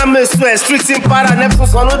ká má mẹ́sùn ẹ̀, street in para Neptune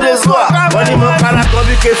sọ̀nù dé zuwa. Wọ́n ní mo kára kan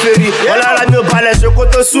bí kèfèrí, wọ́n lára mi ò balẹ̀ ṣoko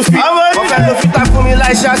tó súfì. Wọ́n fẹ́ lo fita fún mi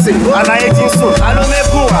láì ṣàṣì, àlàyé ti ń sùn, àlọ́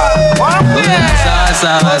mẹ́kùn wá.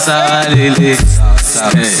 Sáwá lélẹ̀.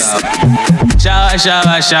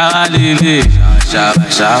 Ṣáwá lélẹ̀.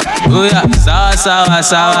 Oya sáwá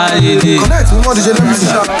lélẹ̀. Ṣáwá lélẹ̀.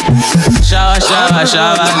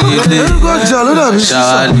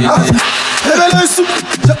 Ṣáwá lélẹ̀. Ebelesu,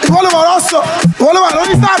 ìwọ́n ló wà lọ́sọ̀, ìwọ́n ló wà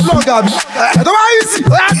lórí star blog àbí. Ẹ̀tọ́ bá yìí sí,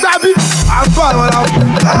 ó yà gbàbí. Àbá àwọn ọ̀la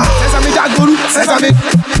Sesame Jagboru, Sesame.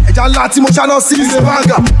 Ẹja ńlá tí mo ṣáná sí ilé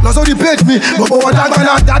báńgà. Lọ sórí page mi, gbogbo wọn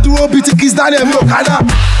dágbáná. Dádúró bíi ti Kiss Daniel mi ò kádà.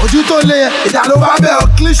 Ojú tó lé yẹn, ìdá ló bá bẹ̀ ọ́.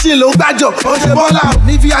 Clean ló gbàjọ, ó ṣe bọ́lá.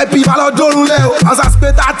 Ní VIP bá lọ dórun lẹ́ o. Ansas pé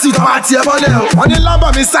 30 tó máa tiẹ̀ mọ́lẹ̀ o. Wọ́n ní Lamba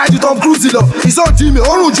mi ṣáìdì Tom Cruise lọ. Ìsọ̀jì mi,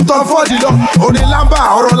 ó rùn ju Tom Ford lọ. Orin Lamba,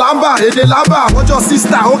 ọ̀rọ̀ Lamba, èdè Lamba. Ọjọ́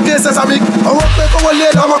sísítà, ó ké Sesame. Owó pé kówó lé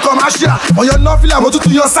lọ́mọ commercial. Ọ̀yọ́ nọ́fìlà, mo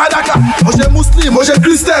tún yọ sádàkà. Mo ṣe Muslim, mo ṣe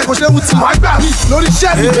Christian, mo ṣe Wuti. Wàá gbà mí lórí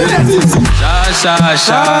ṣẹ́ẹ̀tì ìbílẹ̀ títì. Ṣáwá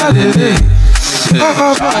lélẹ̀.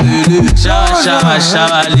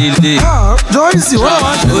 Ṣáwá lélẹ̀. Joyce, wọ́n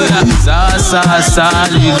wá ṣe. Sáwá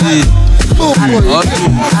lélẹ̀.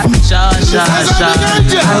 Ṣáwá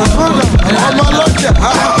lélẹ̀. Ọmọ lọ́jà.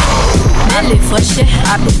 Ele fọṣẹ,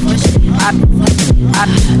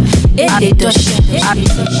 ele dọṣẹ,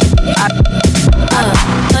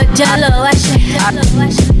 ọjà lọ wáṣẹ,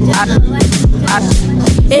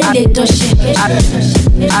 ele dọṣẹ.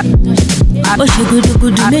 Ó ṣe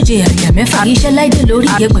gudugudu méje àyà mẹ́fà iṣẹ́ láìdé lórí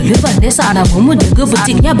iye pẹ̀lú Vanessa àràbọ̀ múdògó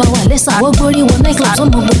bùtì yábà wà lẹ́sà wọ́n gbórí wọn náà club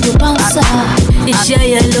sọ́mọ gbogbo báńsà. Iṣẹ́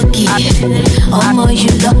yẹn lókì, ọmọ yìí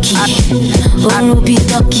lọ́kì, oorun bíi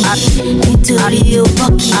tọ́kì nítorí ó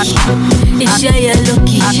bọ́kì. Iṣẹ́ yẹn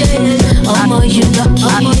lókì, ọmọ yìí lọ́kì,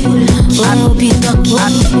 oorun bíi tọ́kì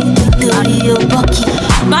nítorí ó bọ́kì.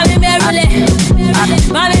 Mami Merule,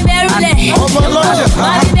 Mami Merule,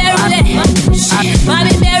 Mami Merule,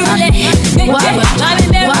 Mami Merule, Mami Merule, Mami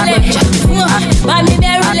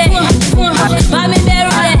Merule, Mami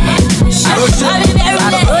Merule, Mami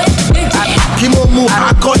Merule. Kí mo mú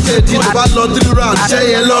akọ́tẹ̀ tí tó bá lọ 3 round ṣẹ́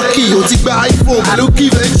yẹn lọ́kì o ti gba iPhone pẹ̀lú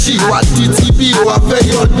kìvẹ́ǹchì wá di TV wá fẹ́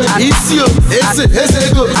yọ ìsì o èsè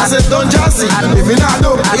ego àṣẹ Don Jazzy èmi náà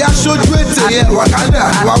lò ẹ̀yà sójú ètè yẹn Wakanda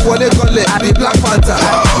wá wọlé kọlẹ̀ bí Black Panther.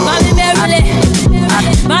 Mami Merule,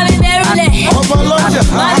 Mami Merule, ọmọ lọ́jà.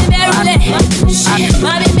 Mami Merule,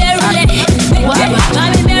 Mami Merule,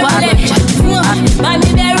 Mami Merule, Mami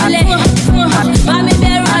Merule, Mami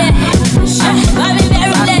Merule, Mami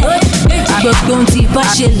Merule. Gbogbo ohun tí bá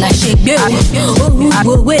ṣe là ṣe gbé o, ohun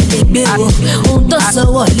gbowó lè gbé o, ohun tó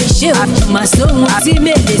sọwọ́ lè ṣe o, màá sọ ohun tí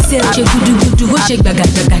mèlè ṣe o. Ṣe gudugudu ó ṣe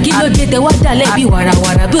gbàgàgbàgà kí ló dé tẹ wá dálẹ̀ bí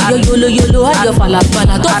wàràwàrà bí yoloyolo ayọ̀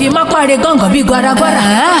falafala tó fi má pàrẹ gángan bí gbaragbara.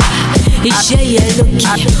 Iṣẹ́ yẹn lókì,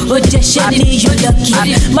 ó jẹ́ṣẹ́ ní yọlọ́kì,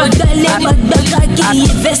 magbálẹ̀ magbákàkì,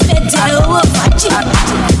 invested ẹ̀ owó fàájì.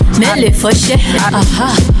 Mẹ́lẹ̀ fọṣẹ́,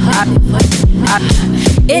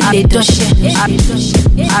 èlé dọ́ṣẹ́,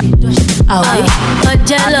 àwẹ̀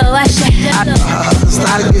ọjọ́ lọ wáṣẹ́,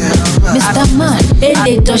 Mr. Man,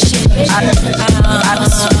 èlé dọ́ṣẹ́.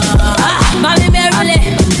 Mami Merule,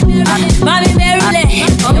 Mami Merule,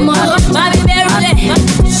 Mami Merule, Mami Merule,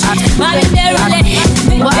 Mami Merule,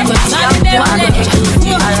 Mami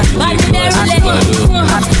Merule,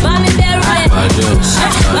 Mami Merule.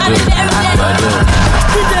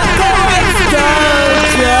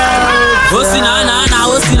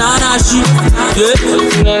 Osinana she, yeah.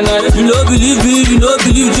 You no believe me, you no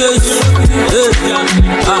believe Jesus,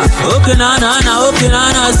 yeah. Okay na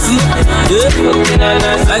see,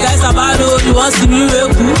 yeah. I guess Sabado, you want see me real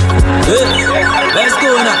cool, yeah. Let's go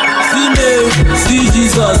now. See Mary, see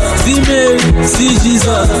Jesus, see Mary, see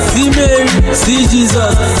Jesus, see Mary, see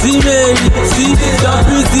Jesus, see Mary, see the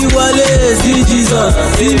pretty Wale, see Jesus,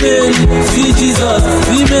 see Mary, see Jesus,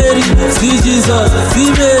 see Mary, see Jesus,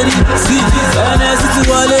 see Mary, see NSC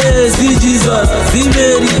Wale, see Jesus, see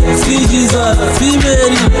Mary, see Jesus, see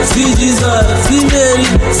Mary, see Jesus, see Mary,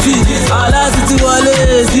 see Allah City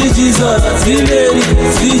Wale, see Jesus, see Mary,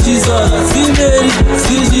 see Jesus, see Mary,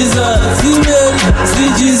 see Jesus, see Mary,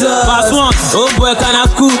 see Jesus. Pass one, oh boy, can I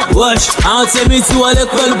cool wash? I want to meet you all the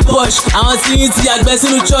call push. I want to eat the best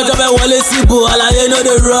in the church of a Wale Sibo. All I know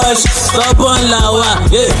the rush. Stop on lawa,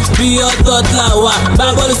 yeah, be your thought lawa.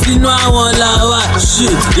 Bible see no one lawa.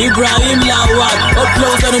 Shit, Ibrahim lawa. Up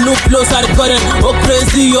close and no close at the current. Oh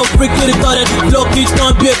crazy, oh freaking recorded. Block it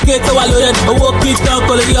down, be a kid to loaded. Oh walk it down,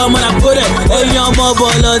 call it your man, I put it. Hey, your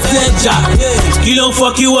mobile on Teja. Kilo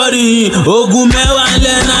fuck you worry. Oh, Gumewa and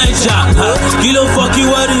Lenaija. Kilo fuck you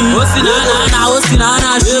worry.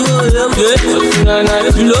 Osinana, she,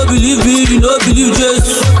 yeah. You no believe me, you no believe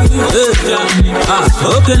Jesus,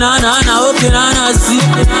 yeah. Okay na see,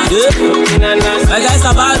 yeah. I guess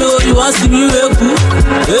Sabado, you want see me real cool,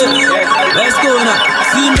 yeah. Let's go now.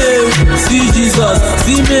 See Mary, see Jesus,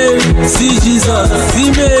 see Mary, see Jesus,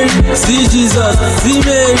 see Mary, see Jesus, see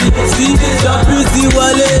Mary, see the pretty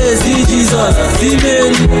Wale, see Jesus, see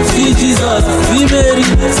Mary, see Jesus, see Mary,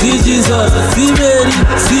 see Jesus, see Mary,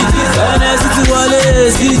 see NSC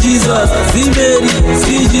Wale, see Jesus, see Mary,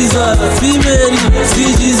 see Jesus, see Mary,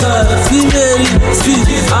 see Jesus, see Mary, see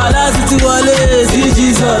Allah City Wale, see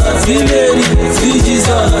Jesus, see Mary, see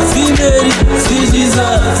Jesus, see Mary, see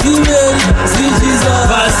Jesus, see Mary, see Jesus.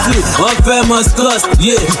 Verse 2, one famous cost,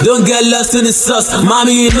 yeah, don't get lost in the sauce.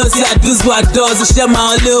 Mommy, you know, see, I do what does. Share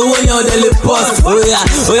my little way on the lip post. Oh, yeah,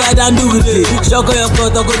 don't do with it. Shock your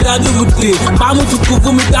coat, go down do with it. Mamu to cook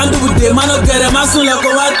me, down do with it. Man, I'll get a masun like a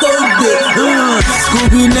white toad.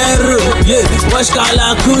 Scooby Nero, yeah, wash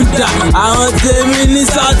Kala Kunta. I want to mini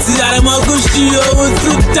salty, I'm a gushi, oh,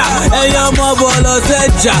 Tuta. Hey, I'm a ball of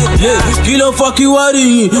Teja, yeah, kilo fuck you,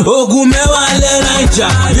 worry. Oh, Gumewa and Lenaija,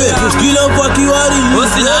 yeah, kilo fuck you, worry.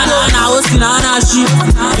 Osinana, she,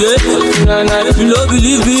 yeah. You no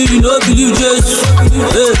believe me, you no believe Jesus,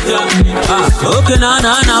 yeah. Okay na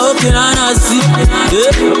see,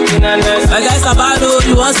 yeah. I guess Sabado,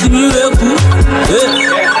 you want see me real cool,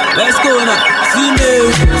 yeah. Let's go now. See Mary,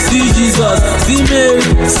 see Jesus, see Mary,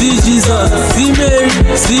 see Jesus, see Mary,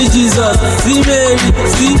 see Jesus, see Mary,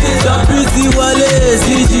 see the pretty Wale,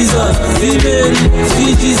 see Jesus, see Mary,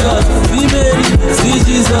 see Jesus, see Mary, see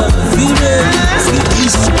Jesus, see Mary, see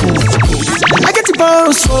Jesus. I get the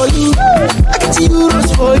bounce for you, I get the euros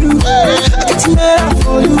for you, I get the naira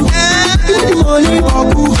for you, give me the money,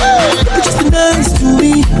 Babu, you just be nice to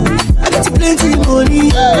me. I got you plenty money,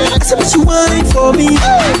 I said what you want for me, I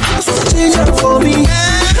said change up for me. I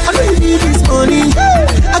know you money. I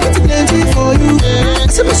got to plenty for you. I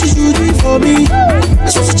said, what you do it for me?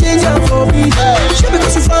 That's what you change up for me. She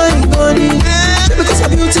because you find money. She because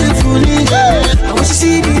you're beautiful. I want you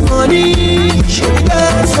see the money. She be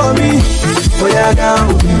dance for me. Oh yeah, down,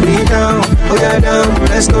 be down. Oh yeah, down,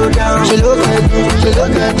 let's go down. She look at me,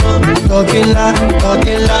 talking loud.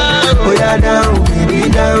 Oh yeah, down, be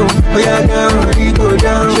down. Oh yeah, down, we go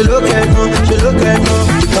down. She look at me,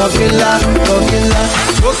 talking loud.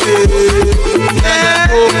 Okay, yeah,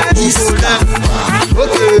 go down.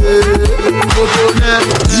 Okay, go down.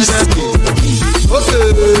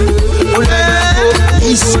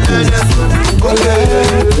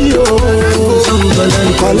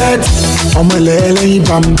 Colette, ọmọ ẹlẹ́yìn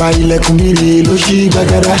bàmbá ilẹ̀kùn mìírí ló ṣí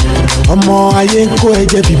gbàgàdà. Ọmọ ayé ń kó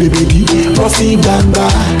ẹ̀jẹ̀ bí bèbèdí bọ́ sí gbangba.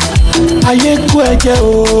 Ayé ń kó ẹ̀jẹ̀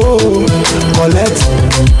ooo Colette,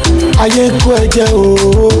 ayé ń kó ẹ̀jẹ̀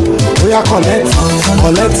ooo. Oya Colette,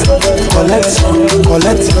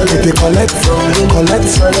 tètè Colette,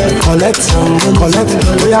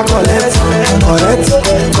 oya Colette,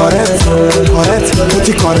 mo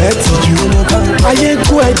ti correct jù. Ayé ń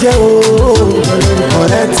kó ẹ̀jẹ̀ ooo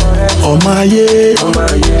Colette, ọmọ ayé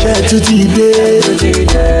ṣe tún ti dé.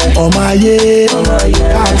 Ọmọ ayé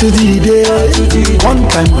ká tún ti dé. One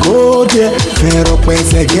time go there, fẹ̀rọ̀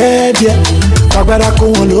pẹ̀sẹ̀ gẹ́dẹ̀. Fagbára kó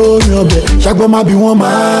wọn lómi ọbẹ̀, ṣàgbọ́n má bí wọ́n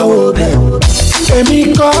máa wò bẹ̀. Èmi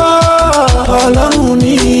kọ́ Ọlọ́run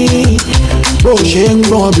ní bó ṣe ń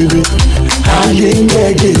gbọ́n bèbè. Ayé ń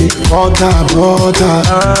gbẹ́gẹ̀lẹ̀ bọ́tà,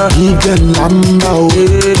 give them lamba o.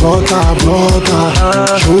 Bọ́tà,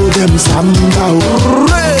 show them samba o.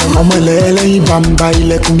 Ọmọ ẹlẹ́yìn bàmbá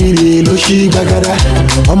ilẹ̀kùn mìírí ló ṣí gbàgàdà.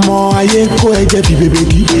 Ọmọ ayé ń kó ẹ̀jẹ̀ bí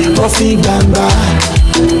bèbèdí bọ́ sí gbangba.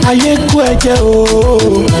 Ayé ń kó ẹ̀jẹ̀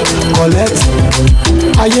ooo Colette,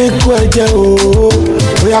 ayé ń kó ẹ̀jẹ̀ ooo.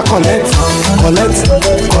 Oya Colette,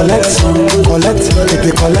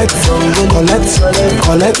 tètè Colette,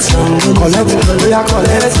 oya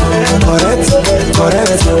Colette,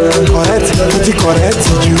 mo ti correct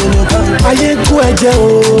jù. Ayé ń kó ẹ̀jẹ̀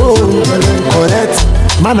ooo Colette,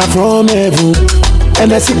 manna from heaven,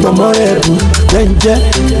 ẹlẹ́sìn gbọ̀mọ́ rẹ̀ bù.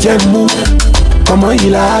 Jẹ́ mú ọmọ yìí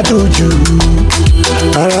ládùn jù.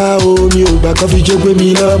 Ara o mi ò gbà kọ́ fi jó gbé mi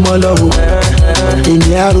lọ́mọ lọ́wọ́.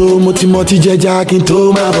 Èmi àrò mo ti jẹjà kí n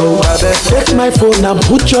tó máa bọ̀. Take my phone and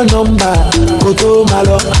put your number kó tó máa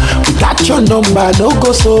lọ. Without your number no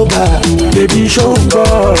go sober. Baby show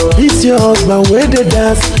up, it's your husband wey dey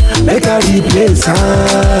dance. Make I replace am.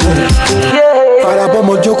 Fara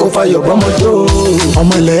bọ́mọjó kò fayọ̀ bọ́mọjó.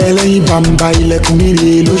 Ọmọ ẹlẹ́yìn bàmbá ilẹ̀kùn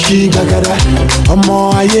mìírí ló ṣí gbàgàdà. Ọmọ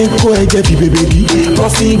ayé ń kó ẹ̀jẹ̀ bí bèbèdí bọ́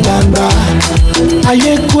sí gbangba.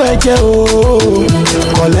 Ayé ń kó ẹ̀jẹ̀ ooo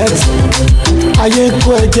Colette, ayé ń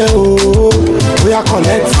kó ẹ̀jẹ̀ ooo. Oya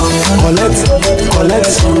Colette,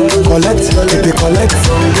 tètè Colette.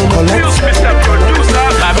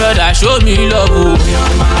 My brother show me love oh.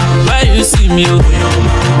 When you see me oh,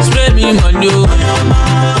 spray me money oh.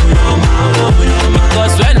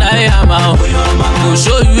 Because when I am out, I go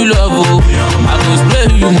show you love oh. I go spray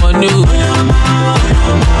you money oh.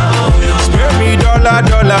 Spray me dollar,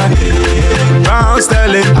 pound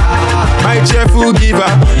sterling, my cheerful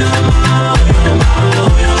giver.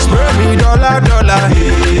 Spray me dollar,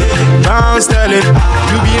 pound sterling,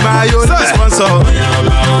 you be my only sponsor.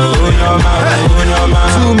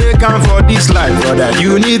 To make am for this life, brother,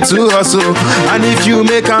 you need to hustle. And if you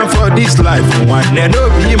make am for this life, one day no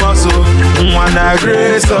be muscle. One a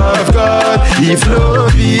grace of God, if no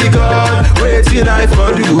be God, waiting I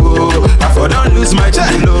for do. I for don't lose my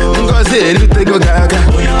chilo. Cause they look go gaga,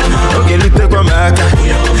 okay look kwa maka,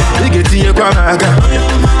 igeti ye kwa maka,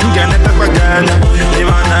 ngana takwa gana,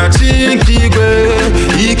 imana chinki gwe,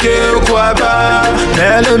 ike kwa ba,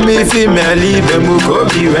 tell me female be muko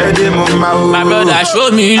be ready mama. My brother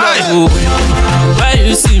show me love oh. When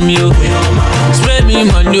you see me oh, spray me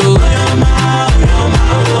money oh.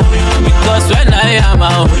 Because when I am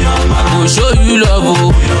out, I go show you love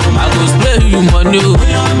oh. I go spray you money oh.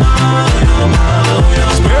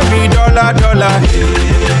 Spray me dollar,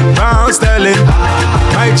 pound sterling,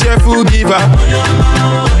 my cheerful giver.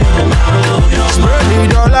 Spray me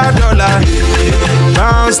dollar,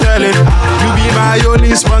 pound sterling, you be my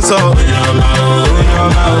only sponsor.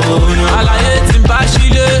 Alaye timba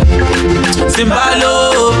shile, timba lo,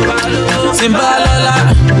 timba lola.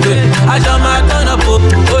 Ajo ma turn up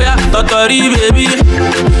oh yeah, totori baby,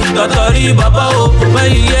 totori baba oh. When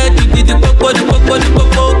you hear the popo,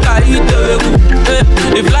 kai teweku.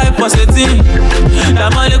 If life was a thing, the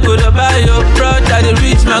money could buy your brother, the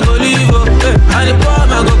rich man go live oh. And the poor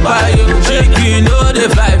man go buy you. Shake you know the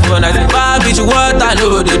fight for 95 bitch water,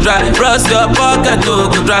 know the dry. Rust your pocket, no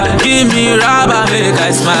go dry. Give me rubber, make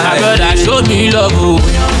I smile. My brother, show me love, oh.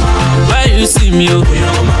 When you see me, oh,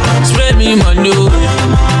 spray me money, oh.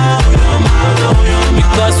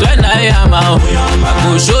 Because when I am out, I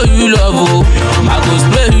go show you love, oh. I go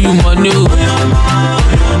spray you money, oh.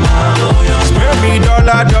 Spray me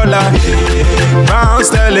dollar, pound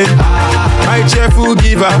sterling, my cheerful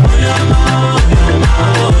giver.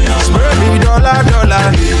 Spray me dollar,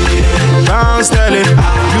 pound sterling,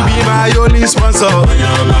 you be my only sponsor.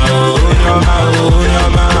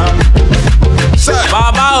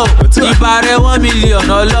 Bàbá o, ìbàrẹ̀ 1 million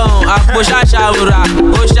ọlọ́run, àpò ṣàṣàwùrà,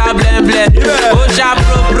 ó ṣá blẹ́blẹ́, ó ṣá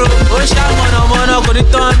pro, ó ṣá mọ̀nàmọ́ná, kò ní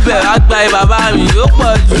tán bẹ̀, àgbà ìbàbá mi, ó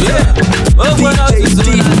pọ̀ jù, ó gbóná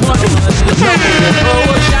tuntun,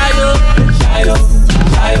 owó ṣáyó,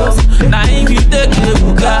 na him you take the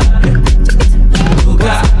buga,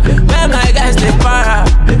 when my guys dey para,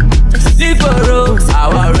 nígboro,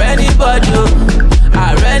 our anybody o.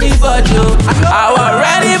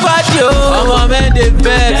 Ọmọ men dey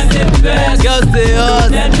vex, girls dey hot,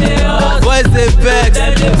 boys dey vex,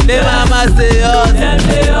 dey mama say hot,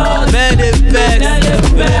 men dey vex,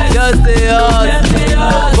 girls dey hot,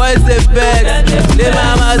 boys dey vex, dey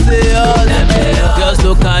mama say hot. Girls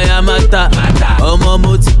no kaya mata, ọmọ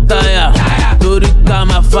mo ti tire, torí ká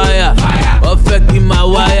ma fire, ọ̀fẹ́ kí ma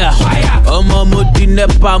wáyà, ọmọ mo di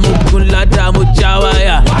nepa, mo kun ládàá, mo já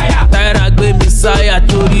wáyà, táyà gbé mi sáyà,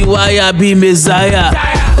 torí wáyà bí mẹ́sáyà.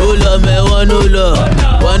 Ó lọ mẹ́wọ́n ló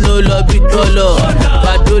lọ bí tó lọ.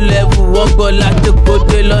 Bàdó lẹ́fù wọ́n gbọ́ láti kó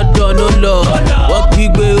dé London ó lọ. Wọ́n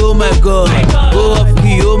kígbe oh my god, go off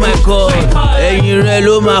key oh my god. Ẹ̀yìn rẹ̀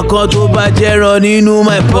ló máa kan tó bá jẹ́rọ nínú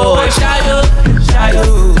my pot. Ṣáyó,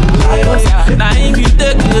 na him you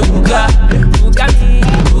take the buga.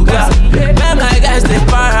 When my guys dey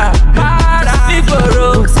para,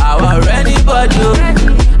 nígboro, our anybody o.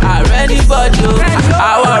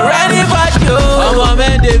 Ọmọ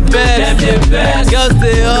men dey vex, girls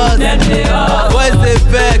dey hot, boys dey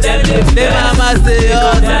vex, dey mama say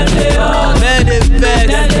hot, men dey vex,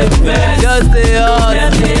 girls dey hot,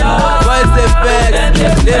 boys dey vex,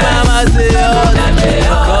 dey mama say hot.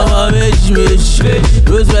 Ọmọ méjì,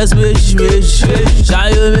 Rose méjì,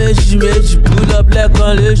 Ṣayó méjì, pull up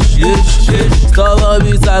lẹ́kan léṣu, stubborn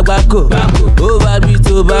bí tàgbákò, over bí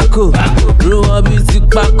tobacco, rú wọn bí ti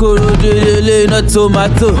pákó, rodélélé iná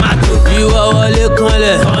tomato, ìwọ wọlé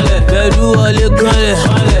kanlẹ̀, pẹ̀lú wọlé kanlẹ̀,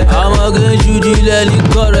 àwọn gẹ́jú dílẹ̀ ní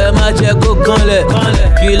kọ̀rọ̀ ẹ má jẹ́ kó kanlẹ̀,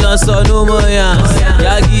 kí lọ sọ no moyans,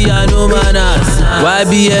 yagi ya no manners,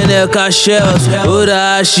 YBN ẹ̀ka shells, ó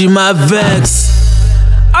dáa ṣì máa vex.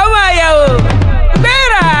 Ọmọ àyàwó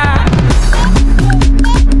gbéra.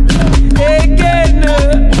 Egene,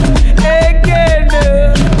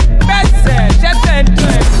 bẹ́sẹ̀ ṣẹ́sẹ̀ ń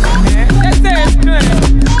dùn ẹ̀,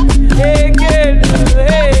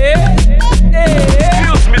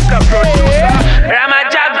 Fuse Mr. Producer,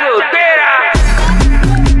 Ramajago gbéra.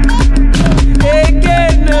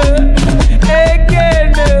 Egene,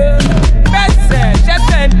 bẹ́sẹ̀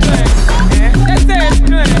ṣẹ́sẹ̀ ń dùn ẹ̀.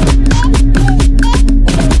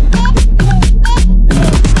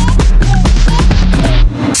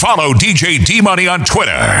 Follow DJ D-Money on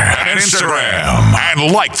Twitter and Instagram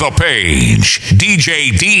and like the page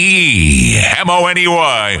DJ DEMONEY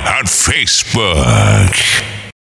on Facebook.